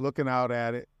 just looking out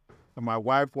at it. And my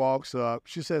wife walks up.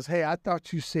 She says, "Hey, I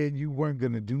thought you said you weren't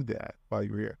going to do that while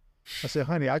you were here." I said,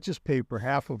 "Honey, I just paid for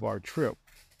half of our trip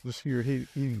just here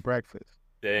eating breakfast."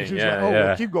 Dang, she's like, "Oh,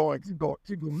 well, keep going.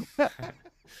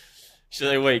 She's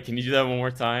like, "Wait, can you do that one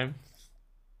more time?"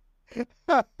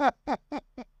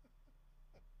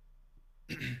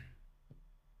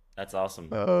 That's awesome.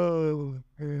 Oh,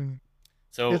 man.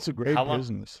 So it's a great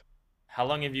business. How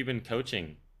long have you been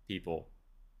coaching people,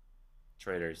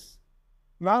 traders?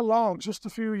 Not long, just a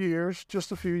few years. Just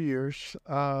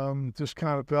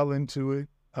kind of fell into it.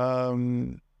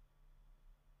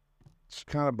 Just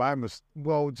kind of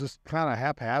just kind of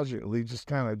haphazardly. It just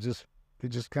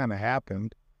kind of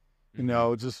happened. Mm-hmm. You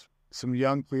know, just some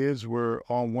young kids were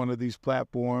on one of these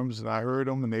platforms, and I heard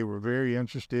them, and they were very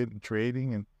interested in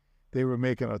trading, and they were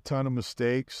making a ton of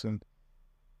mistakes, and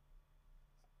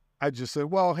I just said,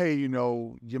 well, hey, you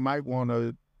know, you might want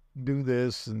to do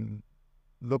this and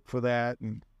look for that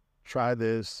and try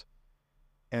this.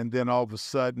 And then all of a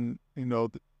sudden, you know,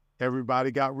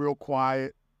 everybody got real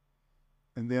quiet.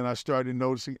 And then I started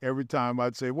noticing every time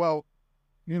I'd say, well,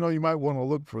 you know, you might want to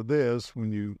look for this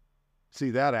when you see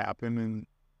that happen. And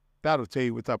that'll tell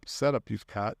you what type of setup you've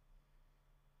got.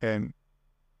 And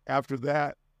after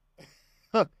that,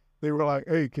 they were like,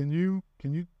 hey, can you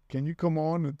come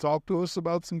on and talk to us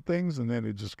about some things? And then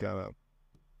it just kind of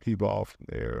evolved from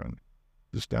there and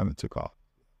just down and took off.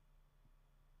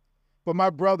 But my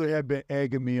brother had been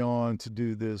egging me on to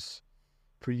do this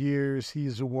for years.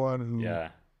 He's the one who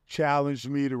challenged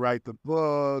me to write the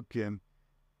book and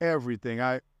everything.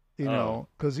 You know,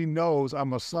 because he knows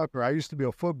I'm a sucker. I used to be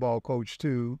a football coach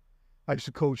too. I used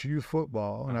to coach youth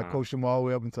football, and I coached them all the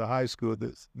way up into high school.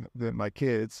 My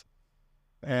kids.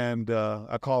 And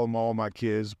I call them all my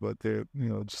kids, but they're, you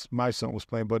know, just my son was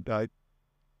playing. But I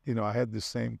had this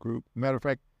same group. Matter of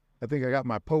fact, I think I got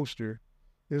my poster.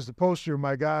 There's the poster of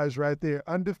my guys right there.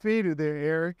 Undefeated there,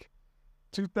 Eric.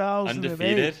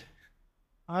 2008.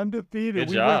 Undefeated.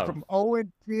 Good job. Went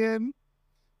from 0-10.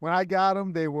 When I got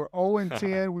them, they were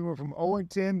 0-10. We went from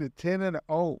 0-10 to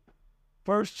 10-0.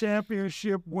 First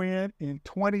championship win in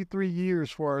 23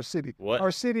 years for our city.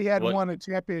 Our city hadn't won a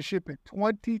championship in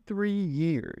 23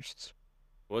 years.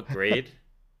 What grade?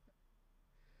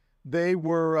 They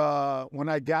were, when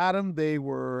I got them, they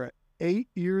were 8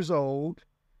 years old.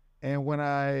 And when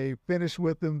I finished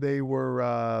with them, they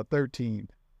were 13.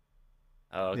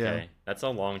 Oh, okay. Yeah. That's a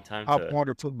long time to... Pop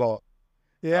Warner football.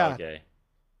 Yeah. Oh, okay.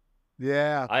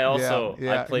 Yeah.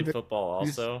 I played football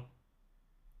also.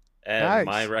 And nice.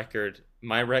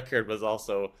 My record was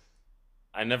also,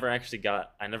 I never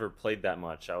played that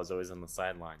much. I was always on the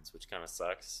sidelines, which kind of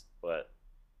sucks. But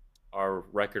our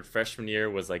record freshman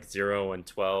year was like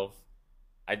 0-12.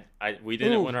 We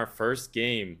didn't win our first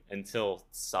game until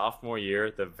sophomore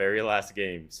year, the very last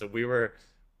game. So we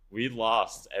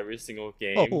lost every single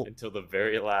game until the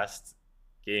very last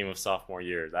game of sophomore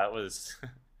year. That was,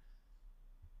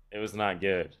 it was not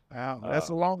good. Wow, that's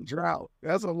a long drought.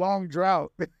 That's a long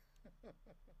drought.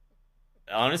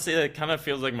 Honestly, that kind of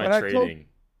feels like my trading.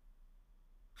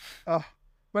 But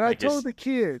I told the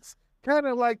kids, kind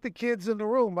of like the kids in the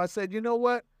room, I said, you know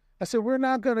what? I said, we're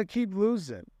not going to keep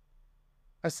losing.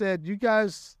 I said, you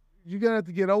guys, you're going to have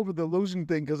to get over the losing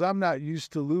thing because I'm not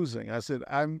used to losing. I said,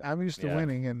 I'm used to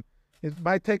winning, and it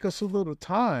might take us a little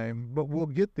time, but we'll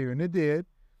get there. And it did.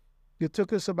 It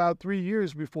took us about 3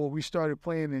 years before we started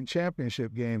playing in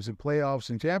championship games and playoffs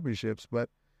and championships. But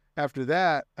after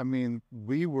that, I mean,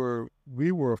 we were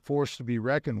a force to be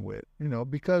reckoned with, you know,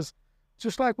 because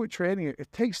just like with trading,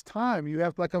 it takes time. You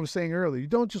have, like I was saying earlier, you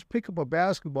don't just pick up a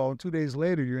basketball and 2 days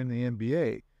later you're in the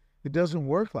NBA. It doesn't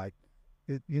work like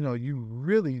it. You know, you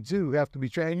really do have to be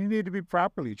trained. You need to be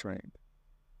properly trained.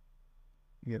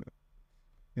 You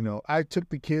know, I took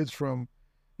the kids from,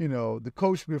 you know, the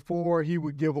coach before, he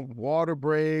would give them water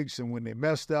breaks, and when they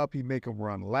messed up, he'd make them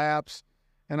run laps.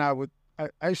 And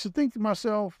I used to think to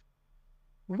myself,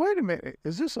 wait a minute,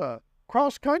 is this a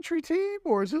cross-country team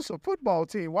or is this a football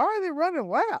team? Why are they running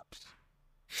laps?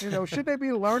 You know, should they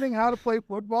be learning how to play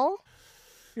football?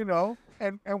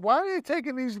 and why are they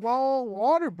taking these long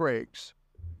water breaks?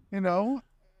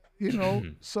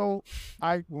 So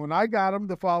when I got them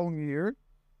the following year,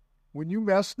 when you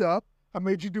messed up, I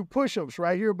made you do push-ups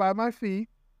right here by my feet,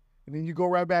 and then you go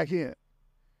right back in.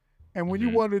 And when you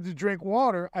wanted to drink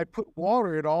water, I put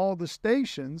water at all the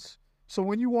stations. So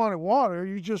when you wanted water,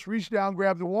 you just reached down,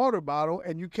 grabbed the water bottle,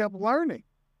 and you kept learning.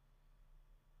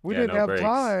 We didn't have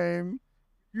time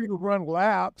for you to run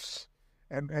laps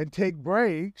and take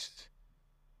breaks.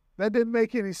 That didn't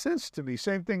make any sense to me.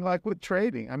 Same thing like with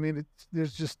trading. I mean,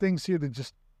 there's just things here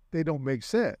that they don't make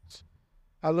sense.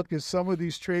 I look at some of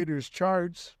these traders'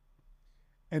 charts,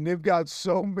 and they've got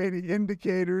so many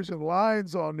indicators and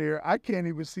lines on there, I can't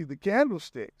even see the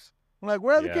candlesticks. I'm like,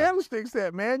 where are the candlesticks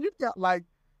at, man? You got like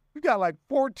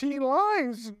 14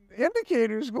 lines,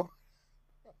 indicators going.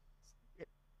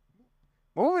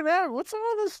 Moving out. What's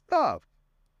all this stuff?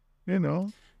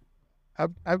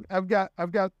 I've got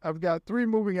 3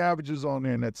 moving averages on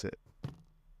there, and that's it.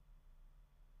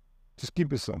 Just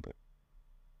keep it simple.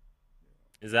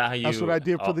 Is that how you? That's what I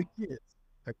did for the kids.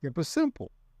 I keep it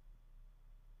simple.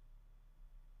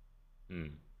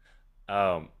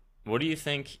 What do you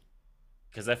think?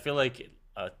 Because I feel like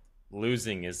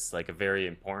losing is like a very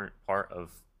important part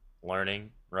of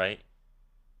learning, right?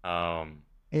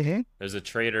 There's a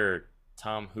trader,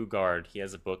 Tom Hugard. He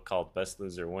has a book called Best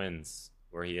Loser Wins,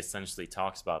 where he essentially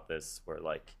talks about this, where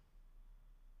like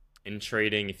in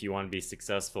trading, if you want to be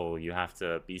successful, you have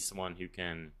to be someone who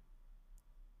can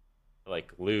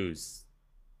like lose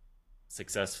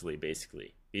successfully,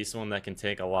 basically. Be someone that can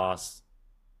take a loss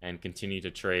and continue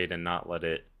to trade and not let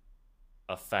it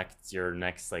affect your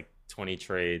next like 20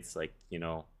 trades, like,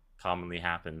 commonly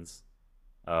happens.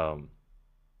 Do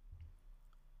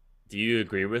you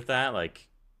agree with that? Like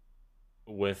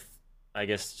with, I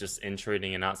guess, just in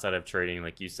trading and outside of trading,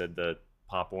 like you said, the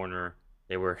Pop Warner,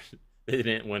 they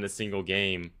didn't win a single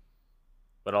game,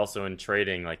 but also in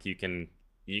trading, like you can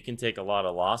take a lot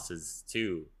of losses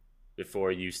too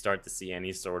before you start to see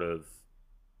any sort of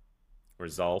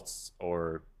results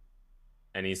or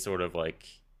any sort of like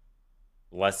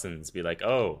lessons. Be like,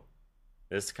 oh,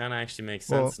 this kind of actually makes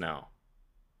sense now.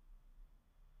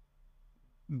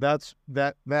 That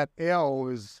L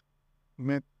is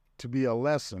meant to be a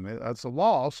lesson. That's a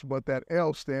loss, but that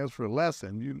L stands for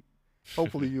lesson.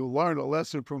 Hopefully you'll learn a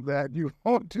lesson from that. You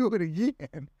won't do it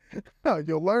again.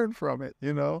 You'll learn from it,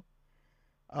 the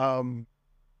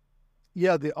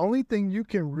only thing you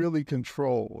can really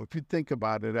control, if you think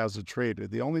about it as a trader,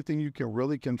 the only thing you can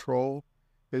really control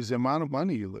is the amount of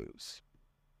money you lose.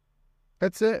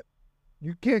 That's it.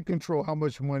 You can't control how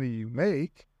much money you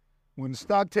make. When the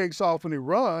stock takes off and it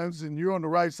runs and you're on the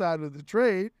right side of the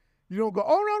trade, you don't go,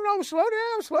 oh, no, slow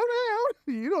down.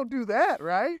 You don't do that,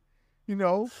 right?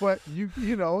 But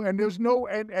and there's no,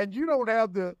 and you don't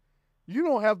have the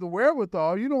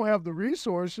wherewithal, you don't have the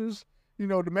resources,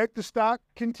 to make the stock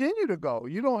continue to go.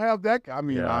 You don't have that. I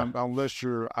mean, unless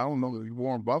you're, I don't know,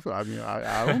 Warren Buffett. I mean,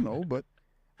 I don't know, but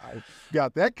I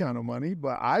got that kind of money,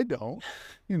 but I don't,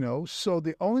 So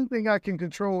the only thing I can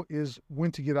control is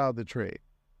when to get out of the trade.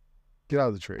 Get out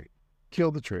of the trade.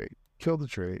 Kill the trade. Kill the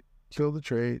trade. Kill the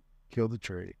trade. Kill the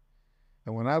trade.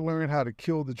 And when I learned how to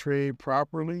kill the trade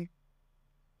properly,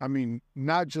 I mean,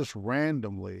 not just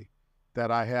randomly,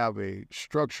 that I have a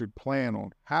structured plan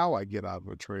on how I get out of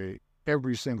a trade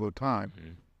every single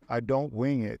time. I don't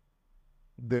wing it.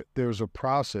 There's a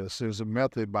process. There's a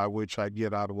method by which I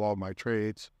get out of all my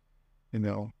trades,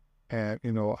 and,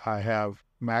 I have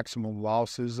maximum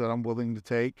losses that I'm willing to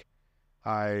take.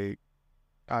 I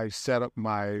set up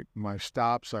my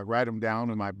stops. I write them down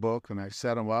in my book, and I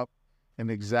set them up in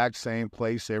the exact same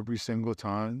place every single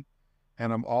time.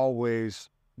 And I'm always,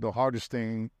 the hardest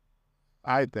thing,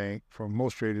 I think, for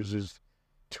most traders is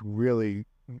to really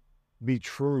be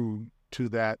true to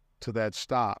that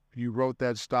stop. You wrote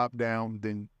that stop down,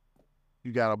 then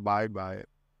you got to abide by it.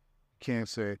 You can't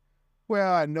say,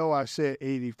 well, I know I said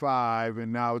 85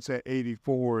 and now it's at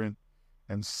 84 and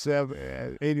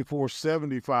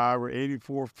 84.75 or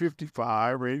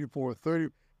 84.55 or 84.30,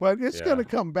 but it's going to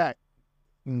come back.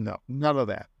 No, none of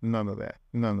that.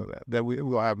 That we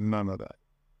will have none of that.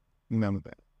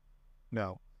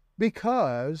 No,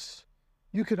 because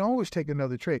you can always take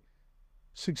another trade.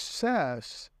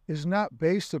 Success is not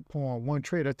based upon one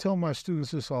trade. I tell my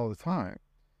students this all the time.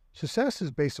 Success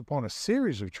is based upon a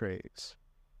series of trades.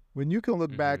 When you can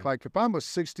look back, like if I have a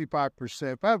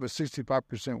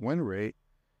 65% win rate,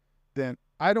 then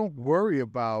I don't worry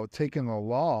about taking a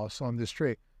loss on this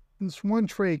trade. This one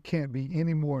trade can't be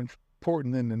any more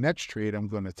important than the next trade I'm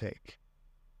going to take.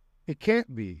 It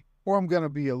can't be, or I'm going to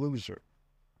be a loser.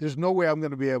 there's no way I'm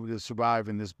going to be able to survive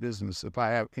in this business if I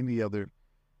have any other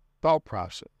thought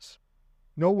process.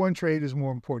 No one trade is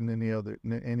more important than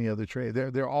any other trade.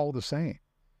 They're all the same.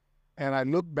 And I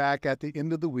look back at the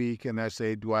end of the week and I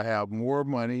say, do I have more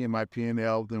money in my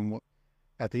P&L than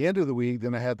at the end of the week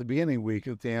than I had at the beginning of the week?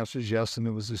 If the answer is yes, and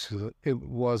it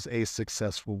was a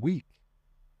successful week.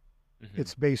 Mm-hmm.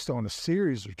 It's based on a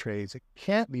series of trades. It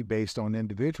can't be based on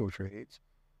individual trades.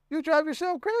 You drive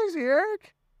yourself crazy,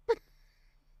 Eric.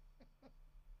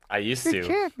 I used to. It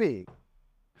can't be.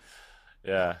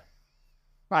 Yeah.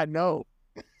 I know.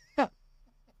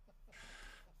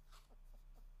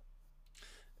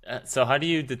 So how do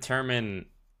you determine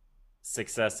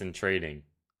success in trading?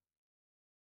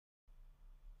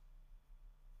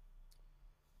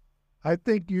 I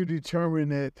think you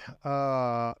determine it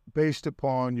based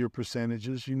upon your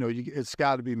percentages. You know, it's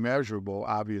got to be measurable,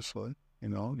 obviously. You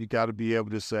know, you got to be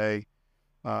able to say,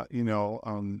 I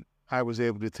was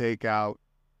able to take out,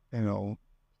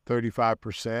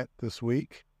 35% this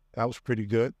week. That was pretty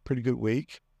good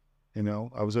week.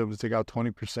 I was able to take out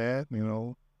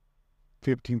 20%,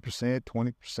 15%,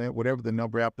 20%, whatever the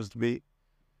number happens to be,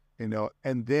 and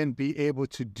then be able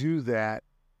to do that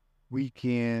week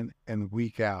in and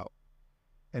week out.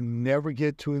 And never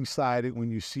get too excited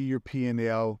when you see your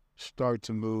P&L start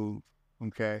to move,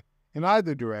 okay, in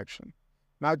either direction.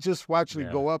 Not just watching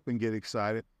it go up and get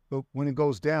excited, but when it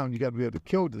goes down, you got to be able to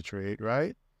kill the trade,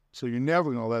 right? So you're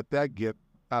never going to let that get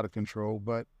out of control.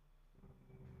 But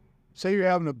say you're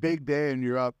having a big day and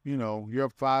you're up, you're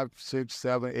up 5, 6,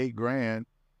 7, 8 grand.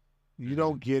 You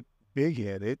don't get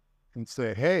big-headed and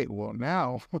say, hey, well,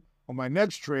 now on my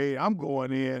next trade, I'm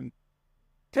going in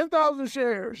 10,000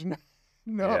 shares.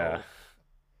 No. Yeah.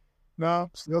 No,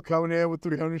 still coming in with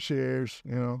 300 shares,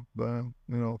 but,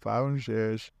 500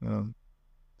 shares,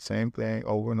 same thing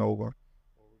over and over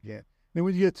again. Then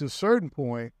when you get to a certain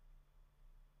point,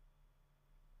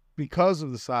 because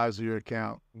of the size of your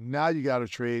account, now you got to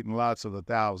trade in lots of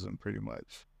 1,000 pretty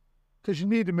much. Because you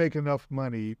need to make enough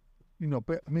money,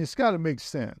 but it's got to make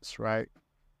sense, right?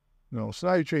 So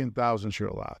now you're trading 1,000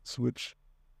 share lots, which,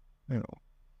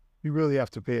 you really have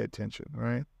to pay attention,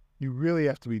 right? You really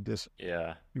have to be disciplined.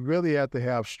 Yeah. You really have to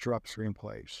have structure in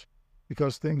place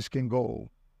because things can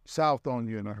go south on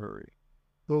you in a hurry.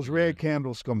 Those red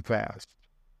candles come fast,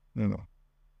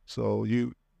 So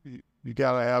you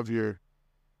got to have your,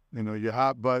 your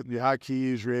hot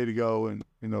keys ready to go, and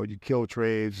you kill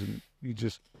trades, and you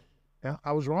just,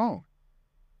 I was wrong.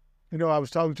 I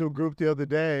was talking to a group the other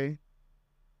day,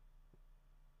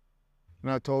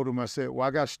 and I told them, I said, well,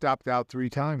 I got stopped out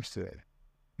 3 times today.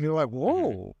 And they're like,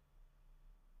 whoa.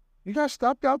 You got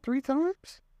stopped out 3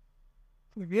 times?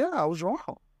 Yeah, I was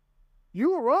wrong.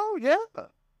 You were wrong? Yeah.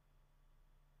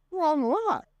 Wrong a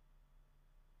lot.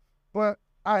 But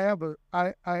I have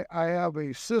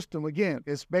a system. Again,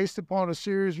 it's based upon a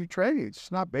series of trades.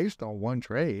 It's not based on one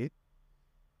trade.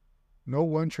 No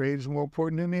one trade is more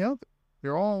important than the other.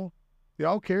 They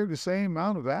all carry the same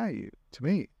amount of value to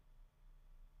me.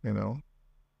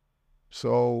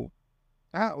 So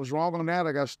I was wrong on that.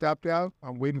 I got stopped out.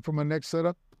 I'm waiting for my next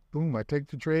setup. Boom, I take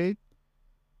the trade,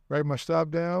 write my stop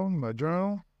down, my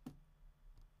journal.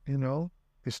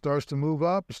 It starts to move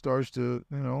up. It starts to,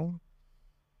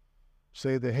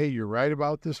 say that, hey, you're right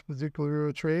about this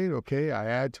particular trade. Okay, I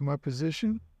add to my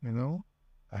position.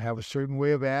 I have a certain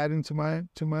way of adding to my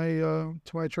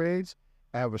trades.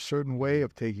 I have a certain way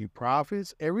of taking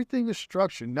profits. Everything is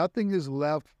structured. Nothing is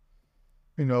left,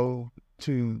 to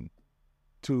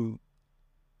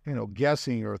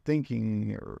guessing or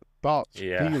thinking or thoughts,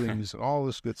 feelings, and all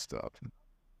this good stuff.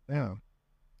 Yeah.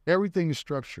 Everything is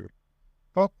structured.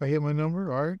 Oh, I hit my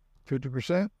number. All right.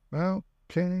 50%. Well,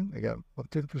 okay. I got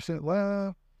 50%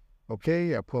 left.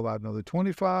 Okay. I pull out another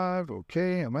 25.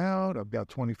 Okay. I'm out. I've got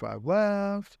 25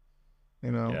 left.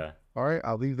 All right.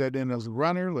 I'll leave that in as a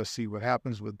runner. Let's see what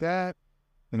happens with that.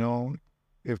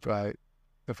 If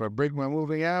I break my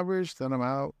moving average, then I'm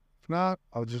out. If not,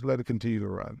 I'll just let it continue to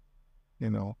run.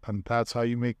 And that's how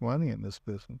you make money in this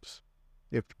business.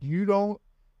 If you don't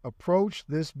approach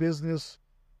this business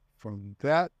from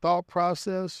that thought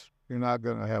process, you're not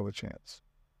going to have a chance.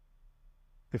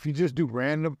 If you just do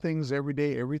random things every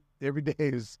day, every day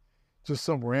is just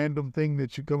some random thing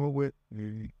that you come up with,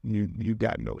 you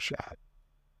got no shot.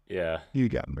 Yeah. You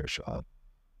got no shot.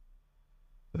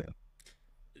 Yeah.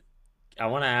 I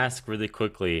want to ask really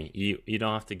quickly, you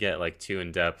don't have to get like too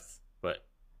in depth, but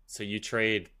so you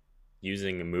trade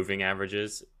using the moving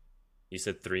averages. You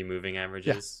said 3 moving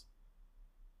averages.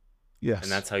 Yeah. Yes.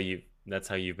 And that's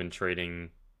how you've been trading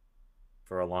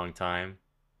for a long time.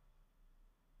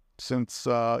 Since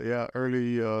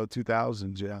early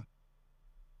 2000s, yeah.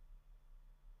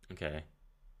 Okay.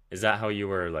 Is that how you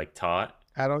were like taught?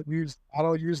 I don't use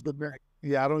the Mac.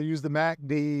 Yeah, I don't use the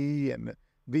MACD and the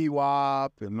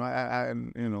VWAP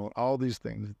and you know all these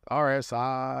things.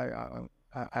 RSI.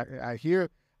 I hear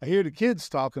the kids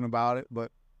talking about it,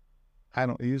 but I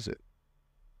don't use it.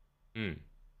 Hmm.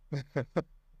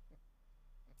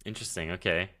 Interesting.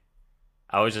 Okay.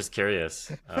 I was just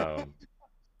curious.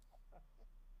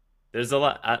 There's a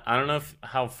lot. I don't know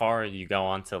how far you go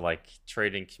onto like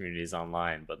trading communities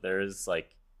online, but there's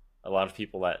like a lot of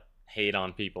people that hate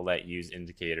on people that use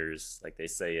indicators. Like they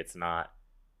say it's not.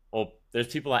 Well, there's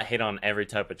people that hate on every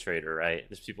type of trader, right?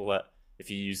 There's people that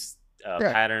if you use Yeah,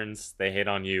 patterns, they hate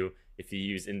on you. If you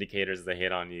use indicators, they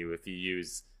hate on you. If you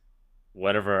use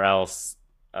whatever else,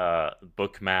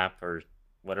 Bookmap or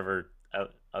whatever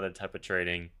other type of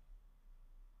trading,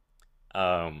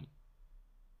 um,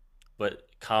 but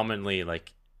commonly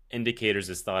like indicators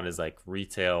is thought as like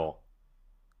retail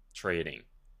trading,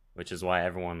 which is why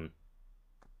everyone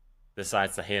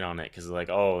decides to hate on it because they're like,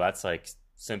 oh, that's like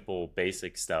simple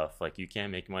basic stuff. Like you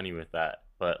can't make money with that,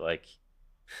 but like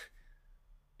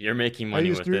you're making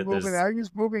money with it. There's I use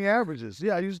moving averages.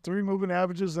 Yeah, I use 3 moving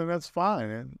averages, and that's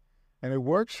fine, and it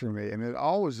works for me, and it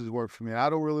always has worked for me. I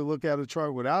don't really look at a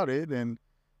chart without it, and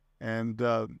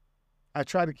I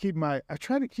try to keep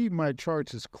my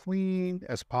charts as clean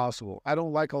as possible. I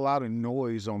don't like a lot of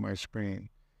noise on my screen.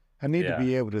 I need to yeah.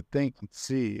 be able to think and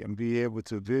see and be able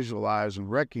to visualize and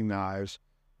recognize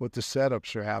what the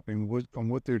setups are happening,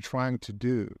 and what they're trying to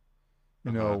do.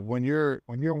 You know, Uh-huh. when you're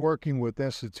working with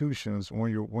institutions,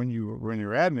 when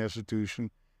you're at an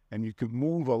institution, and you can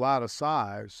move a lot of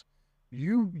size,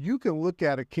 you can look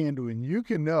at a candle and you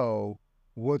can know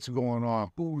what's going on,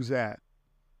 who's that.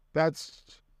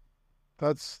 That's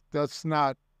that's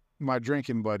not my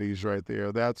drinking buddies right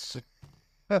there. That's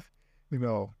you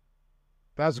know,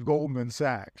 that's Goldman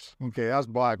Sachs. Okay, that's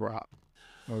BlackRock.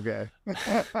 Okay.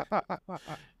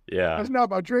 Yeah. That's not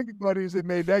my drinking buddies that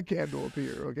made that candle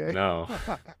appear, okay? No.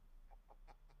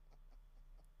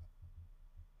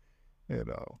 You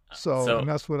know. So, and So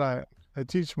that's what I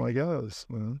teach my guys,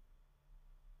 man.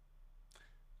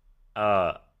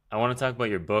 uh I want to talk about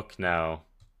your book now.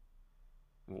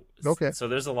 Okay. So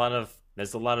there's a lot of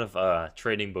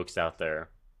trading books out there.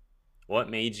 What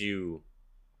made you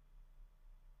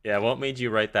what made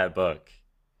you write that book?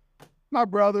 My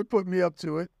brother put me up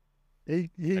to it.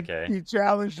 Okay. He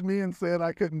challenged me and said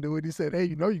I couldn't do it. He said, "Hey,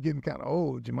 you know you're getting kind of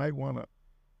old. You might want to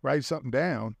write something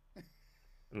down."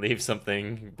 Leave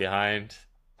something behind.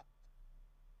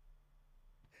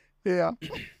 Yeah.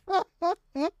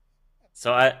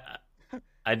 So I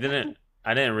didn't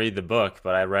read the book,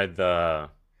 but I read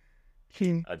the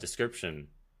He, description.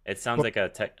 It sounds like a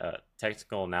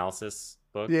technical analysis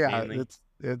book yeah, mainly.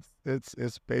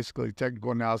 it's basically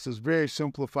technical analysis, very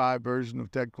simplified version of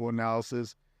technical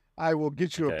analysis. I will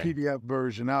get you a Okay. PDF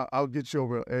version. I'll get you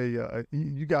over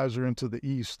you guys are into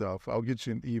the stuff. I'll get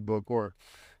you an ebook, or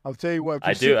I'll tell you what. If I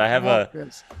you see do. I if have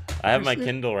you my see,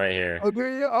 Kindle right here. oh, do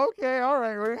you? Okay, all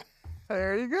right.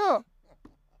 There you go.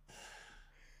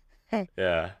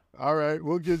 Yeah. All right,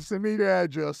 send me the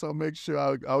address. I'll make sure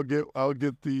I'll get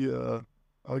the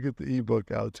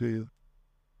ebook out to you.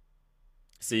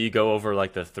 So you go over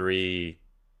like the 3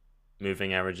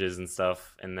 moving averages and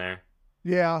stuff in there.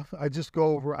 Yeah, I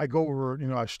go over, you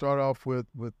know, I start off with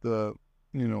the,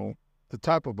 you know, the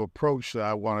type of approach that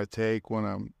I want to take when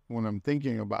I'm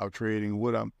thinking about trading,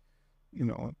 you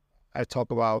know, I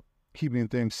talk about keeping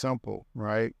things simple,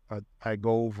 right? I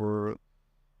go over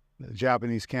the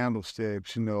Japanese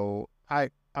candlesticks, you know. I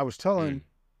was telling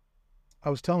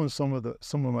Mm.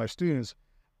 some of my students,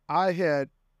 I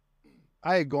had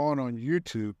gone on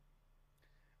YouTube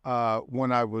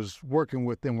when I was working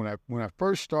with them, when I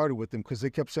first started with them, because they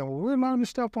kept saying, "Well, we're learning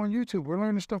stuff on YouTube. We're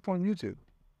learning stuff on YouTube."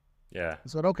 Yeah. I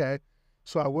said, "Okay."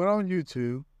 So I went on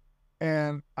YouTube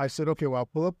and I said, "Okay, well, I'll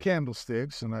pull up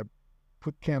candlesticks," and I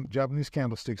put Japanese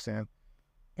candlesticks in,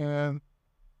 and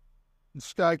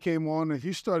this guy came on and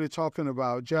he started talking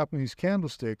about Japanese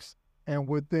candlesticks, and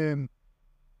within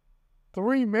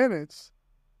 3 minutes,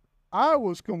 I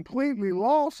was completely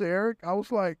lost, Eric. I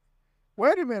was like,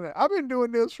 wait a minute, I've been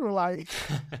doing this for like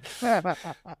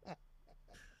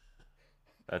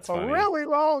That's a funny. really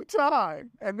long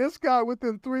time. And this guy,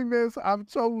 within 3 minutes, I'm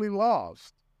totally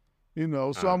lost. You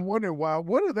know, so I'm wondering,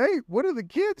 what are the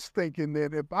kids thinking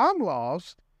that if I'm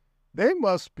lost, they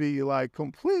must be like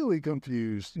completely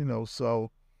confused, you know.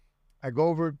 So I go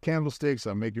over candlesticks,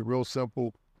 I make it real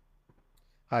simple.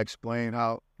 I explain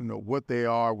how, you know, what they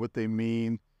are, what they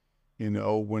mean, you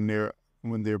know, when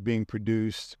they're being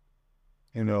produced,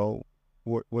 you know,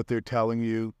 what they're telling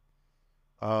you.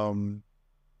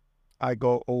 I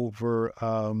go over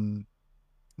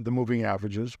the moving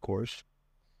averages, of course.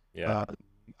 Yeah.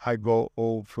 I go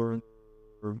over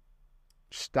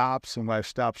stops, and why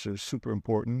stops are super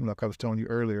important. Like I was telling you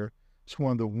earlier, it's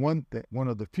one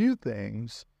of the few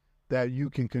things that you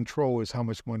can control is how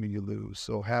much money you lose.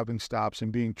 So having stops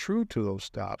and being true to those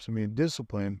stops, I mean,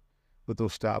 discipline with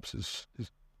those stops is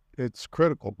it's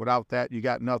critical. Without that, you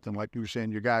got nothing. Like you were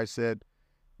saying, your guy said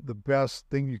the best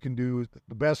thing you can do is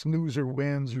the best loser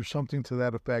wins, or something to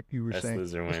that effect. You were best saying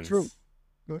loser wins. It's true.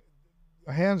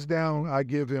 Hands down, I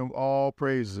give him all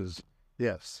praises.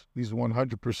 Yes, he's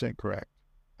 100% correct.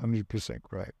 100%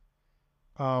 correct.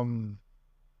 And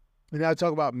I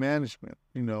talk about management.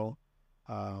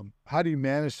 How do you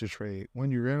manage the trade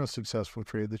when you're in a successful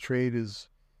trade? The trade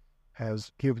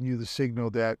has given you the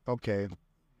signal that okay,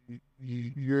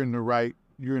 you're in the right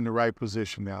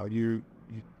position now. You've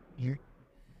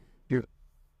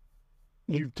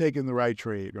taken the right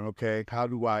trade. Okay, how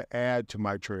do I add to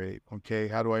my trade? Okay,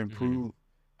 how do I improve? Mm-hmm.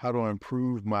 How do I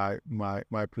improve my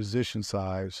position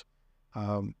size?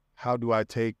 How do I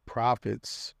take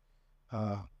profits?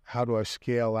 How do I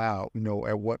scale out?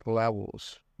 At what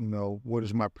levels? What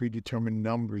is my predetermined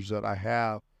numbers that I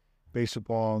have based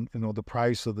upon, the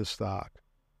price of the stock?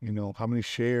 How many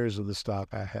shares of the stock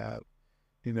I have?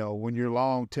 When you're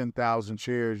long 10,000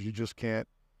 shares, you just can't,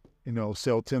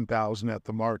 sell 10,000 at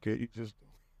the market.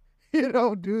 You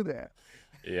don't do that.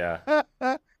 Yeah.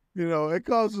 It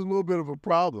causes a little bit of a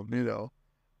problem,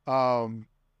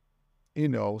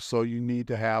 so you need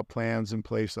to have plans in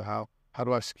place of how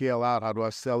do I scale out? How do I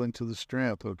sell into the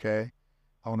strength? Okay.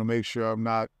 I want to make sure I'm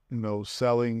not,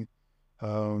 selling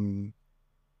too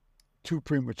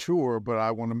premature, but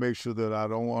I want to make sure that I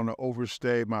don't want to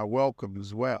overstay my welcome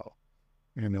as well,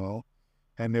 and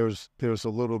there's a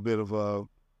little bit of a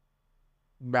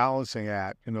balancing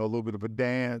act, a little bit of a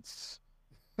dance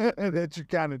that you're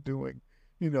kind of doing,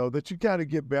 that you kind of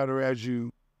get better as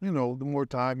you, the more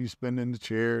time you spend in the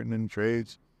chair and in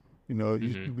trades,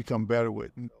 you become better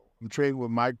with. I'm trading with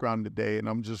Micron today, and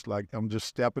I'm just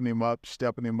stepping him up.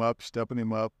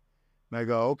 And I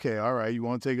go, okay, all right, you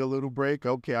want to take a little break?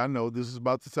 Okay, I know this is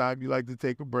about the time you like to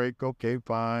take a break. Okay,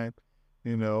 fine.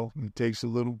 It takes a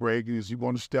little break. And you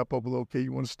want to step up a little, okay,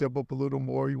 you want to step up a little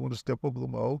more. You want to step up a little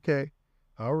more. Okay,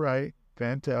 all right,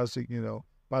 fantastic.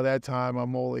 By that time,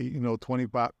 I'm only,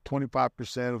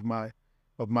 25%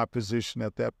 of my position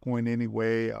at that point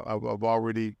anyway. I've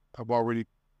already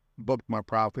booked my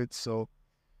profits. So,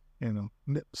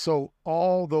 so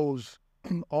all those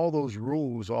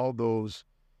rules, all those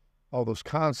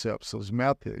concepts, those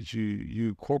methods, you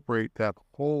incorporate that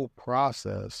whole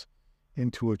process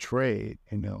into a trade.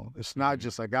 It's not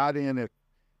just I got in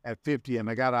at 50 and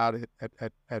I got out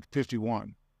at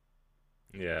 51.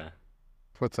 Yeah.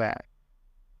 What's that?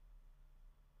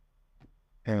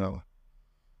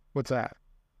 What's that?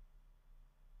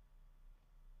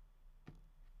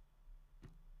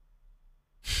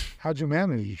 How'd you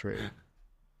manage the trade?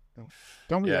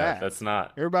 Tell me that. That's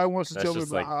not. Everybody wants to tell me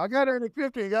about I got in at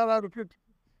 50 and got out at 50.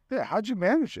 Yeah, how'd you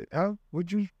manage it? How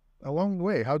would you along the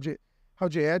way? How'd you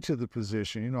add to the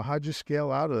position? How'd you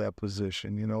scale out of that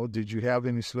position? Did you have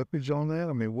any slippage on that?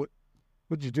 I mean,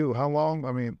 what'd you do? How long?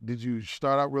 I mean, did you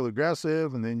start out real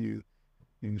aggressive and then you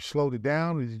slowed it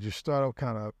down, or did you start out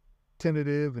kind of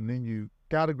tentative and then you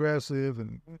got aggressive?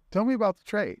 And tell me about the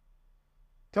trade.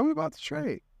 Tell me about the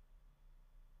trade.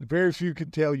 Very few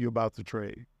can tell you about the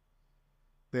trade.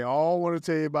 They all want to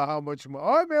tell you about how much money.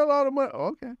 Oh, I made a lot of money.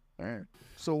 Okay. All right.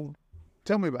 So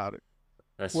tell me about it.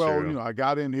 That's true. I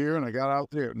got in here and I got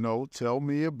out there. No, tell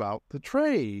me about the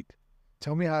trade.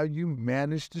 Tell me how you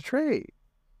managed the trade.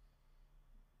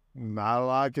 Not a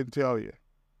lot I can tell you.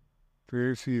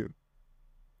 Very few.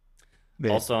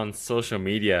 Also on social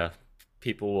media,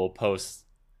 people will post,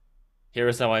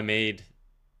 here's how I made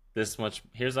this much.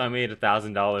 Here's how I made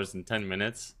 $1,000 in 10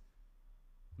 minutes.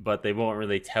 But they won't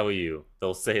really tell you.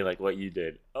 They'll say like what you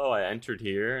did. Oh, I entered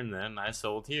here and then I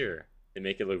sold here. They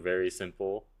make it look very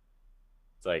simple.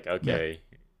 It's like, okay,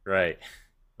 right.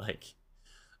 Like,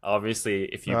 obviously,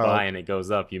 if you buy and it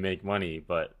goes up, you make money.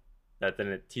 But that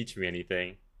didn't teach me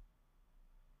anything.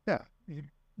 Yeah,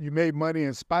 you made money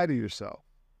in spite of yourself.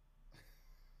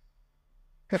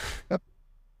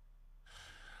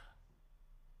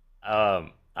 I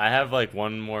have like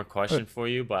one more question for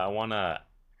you, but I wanna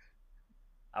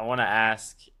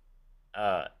ask,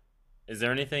 is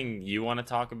there anything you want to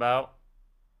talk about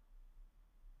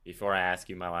before I ask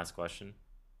you my last question?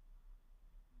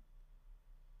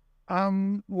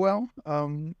 Well,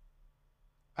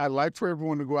 I'd like for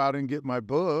everyone to go out and get my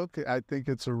book. I think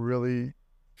it's a really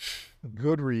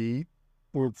good read.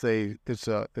 It's a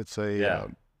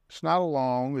It's not a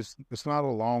long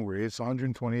read. It's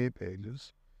 128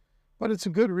 pages, but it's a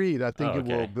good read. I think it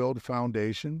will build a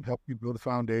foundation, help you build a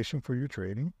foundation for your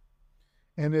trading,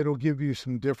 and it'll give you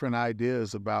some different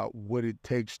ideas about what it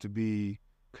takes to be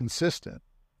consistent.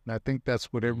 And I think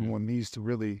that's what everyone needs to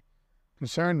really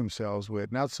concern themselves with,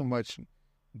 not so much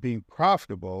being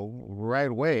profitable right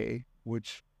away,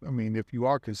 which, I mean, if you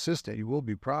are consistent, you will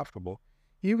be profitable.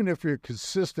 Even if you're a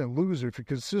consistent loser, if you're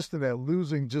consistent at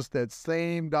losing just that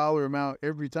same dollar amount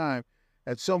every time,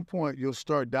 at some point you'll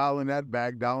start dialing it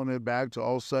back to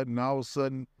all of a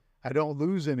sudden, I don't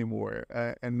lose anymore.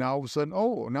 And now all of a sudden,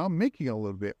 now I'm making a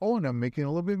little bit. And I'm making a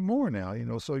little bit more now,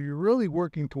 So you're really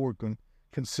working toward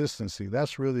consistency.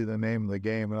 That's really the name of the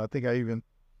game. And I think I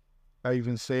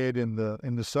even say it in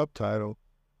the subtitle,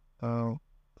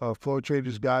 Flow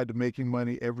Trader's Guide to Making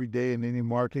Money Every Day in Any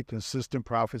Market, Consistent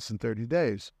Profits in 30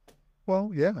 Days. Well,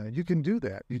 yeah, you can do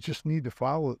that. You just need to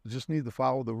follow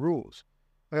the rules.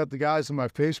 I got the guys in my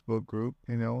Facebook group,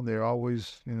 they're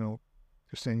always, they're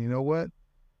saying, you know what?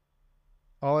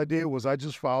 All I did was I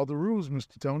just followed the rules,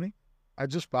 Mr. Tony. I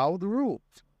just followed the rules.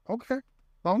 Okay. As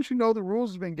long as you know the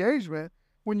rules of engagement,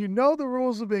 when you know the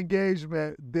rules of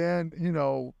engagement, then,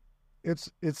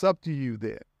 it's up to you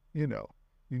then, You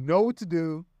know what to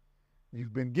do.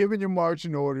 You've been given your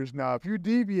marching orders. Now, if you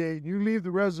deviate, you leave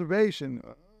the reservation,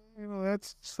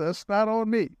 that's not on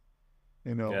me.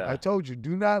 I told you,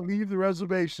 do not leave the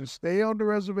reservation. Stay on the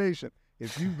reservation.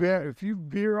 If you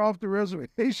veer off the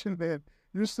reservation, then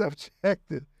you're subject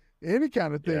to any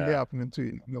kind of thing happening to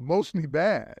you, mostly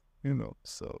bad,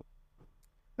 So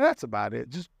that's about it.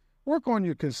 Just work on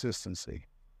your consistency.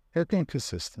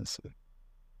 Consistency.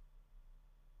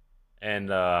 And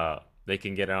they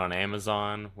can get it on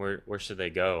Amazon. Where should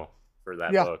they go for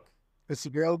that book? It's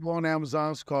available on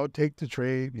Amazon. It's called Take the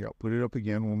Trade. I'll put it up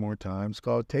again one more time. It's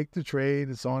called Take the Trade.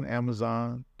 It's on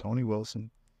Amazon, Tony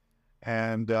Wilson.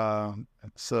 And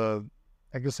it's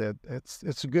like I said,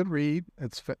 it's a good read.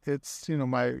 It's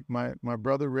my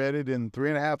brother read it in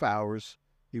 3.5 hours.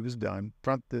 He was done.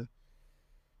 Front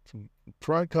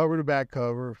cover to back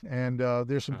cover, and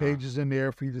there's some pages in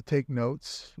there for you to take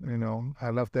notes.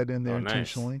 I left that in there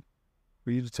intentionally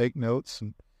for you to take notes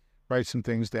and write some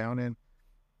things down. And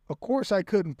of course, I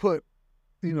couldn't put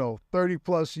 30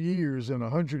 plus years in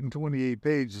 128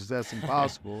 pages. That's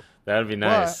impossible. That'd be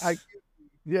nice.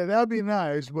 That'd be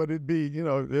nice, but it'd be it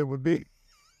would be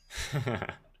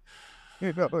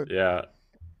it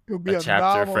would be a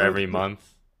chapter for every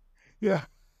month. Yeah,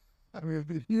 I mean, it'd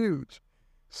be huge.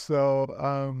 So,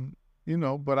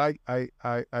 but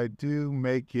I do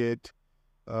make it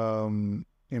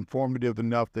informative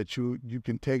enough that you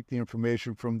can take the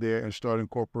information from there and start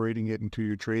incorporating it into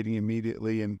your trading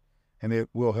immediately, and it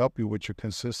will help you with your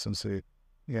consistency.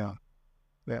 Yeah,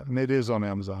 and it is on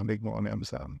Amazon. They can go on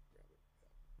Amazon.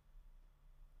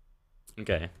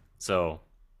 Okay, so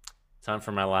time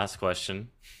for my last question.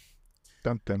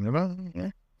 Dun, dun, dun,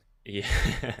 dun. Yeah,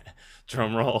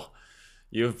 drum roll.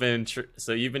 You've been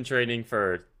trading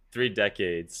for 3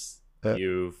 decades.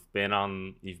 You've been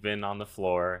on the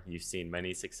floor. You've seen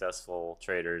many successful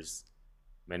traders,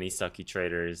 many sucky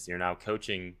traders. You're now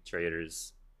coaching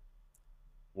traders.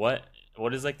 What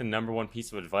is like the number one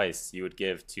piece of advice you would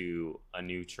give to a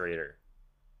new trader?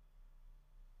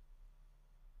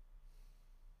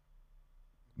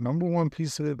 Number one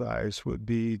piece of advice would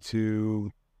be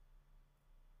to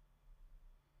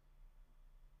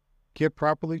get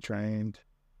properly trained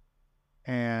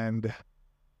and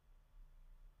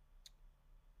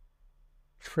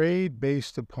trade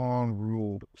based upon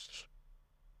rules.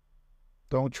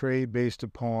 Don't trade based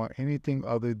upon anything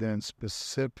other than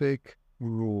specific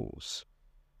rules,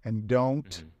 and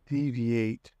don't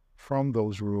deviate from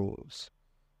those rules.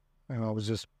 And I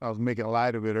was making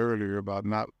light of it earlier about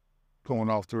not going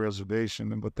off the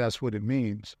reservation, but that's what it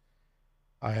means.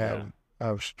 I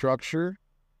have structure,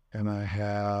 and I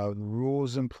have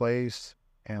rules in place,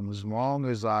 and as long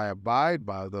as I abide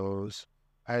by those,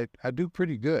 I do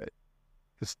pretty good.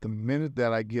 It's the minute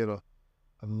that I get a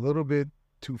little bit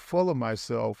too full of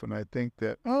myself and I think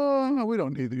that, we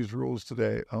don't need these rules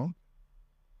today.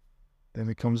 Then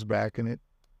it comes back and it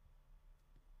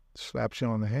slaps you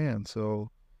on the hand.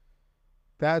 So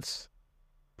that's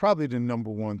probably the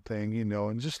number one thing,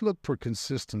 and just look for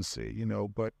consistency,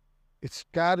 but it's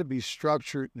got to be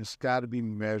structured and it's got to be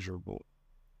measurable.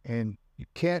 And you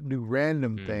can't do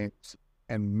random things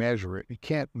and measure it. You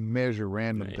can't measure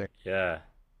random things. Yeah.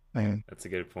 And that's a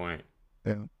good point.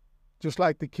 Yeah. Just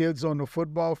like the kids on the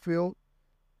football field,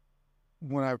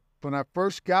 when I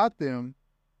first got them,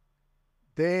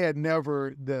 they had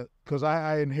never, because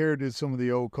I inherited some of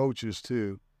the old coaches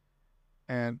too.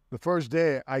 And the first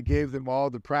day, I gave them all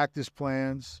the practice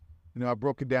plans. You know, I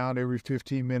broke it down every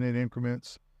 15-minute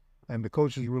increments. And the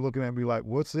coaches were looking at me like,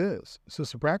 what's this? It's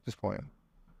just a practice plan.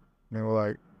 And they were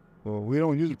like, well, we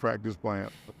don't use a practice plan.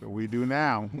 We do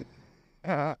now.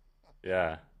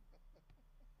 Yeah.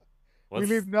 We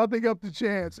leave nothing up to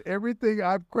chance. Everything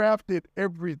I've crafted,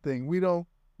 everything. We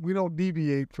don't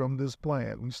deviate from this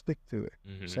plan. We stick to it.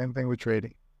 Mm-hmm. Same thing with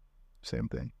trading. Same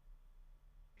thing.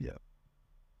 Yeah.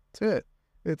 That's it.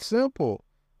 It's simple,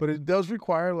 but it does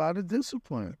require a lot of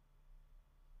discipline.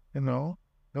 You know,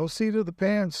 no seat of the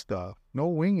pants stuff. No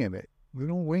winging it. We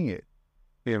don't wing it.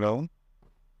 You know?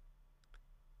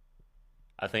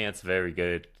 I think that's a very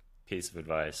good piece of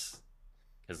advice.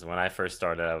 Because when I first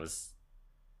started,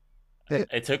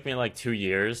 it took me like 2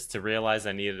 years to realize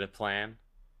I needed a plan.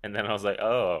 And then I was like,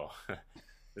 oh,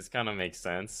 this kind of makes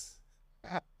sense.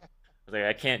 Like,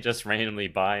 I can't just randomly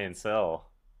buy and sell.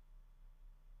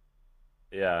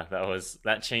 Yeah,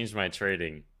 that changed my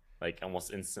trading like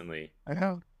almost instantly. I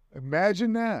know.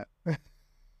 Imagine that.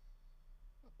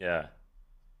 Yeah.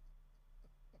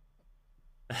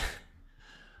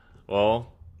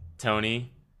 Well,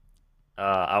 Tony,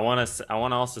 I want to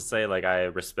also say, like, I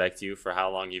respect you for how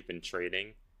long you've been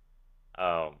trading.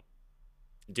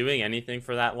 Doing anything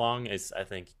for that long is, I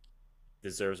think,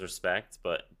 deserves respect,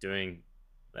 but doing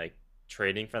like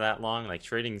trading for that long, like,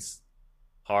 trading's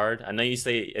hard. I know you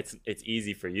say it's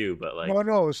easy for you, but like,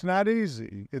 no, it's not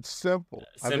easy. It's simple.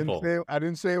 Simple. I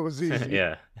didn't say it was easy.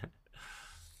 Yeah.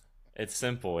 It's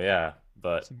simple, yeah,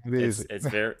 but it's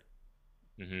very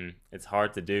it's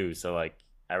hard to do. So like,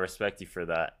 I respect you for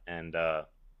that, and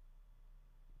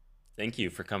thank you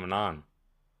for coming on.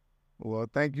 Well,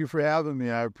 thank you for having me.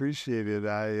 I appreciate it.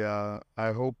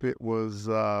 I hope it was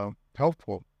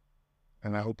helpful,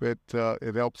 and I hope it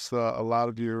helps a lot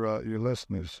of your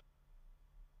listeners.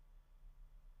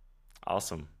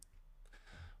 Awesome.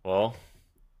 Well,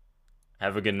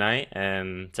 have a good night,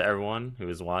 and to everyone who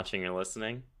is watching or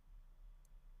listening,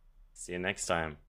 see you next time.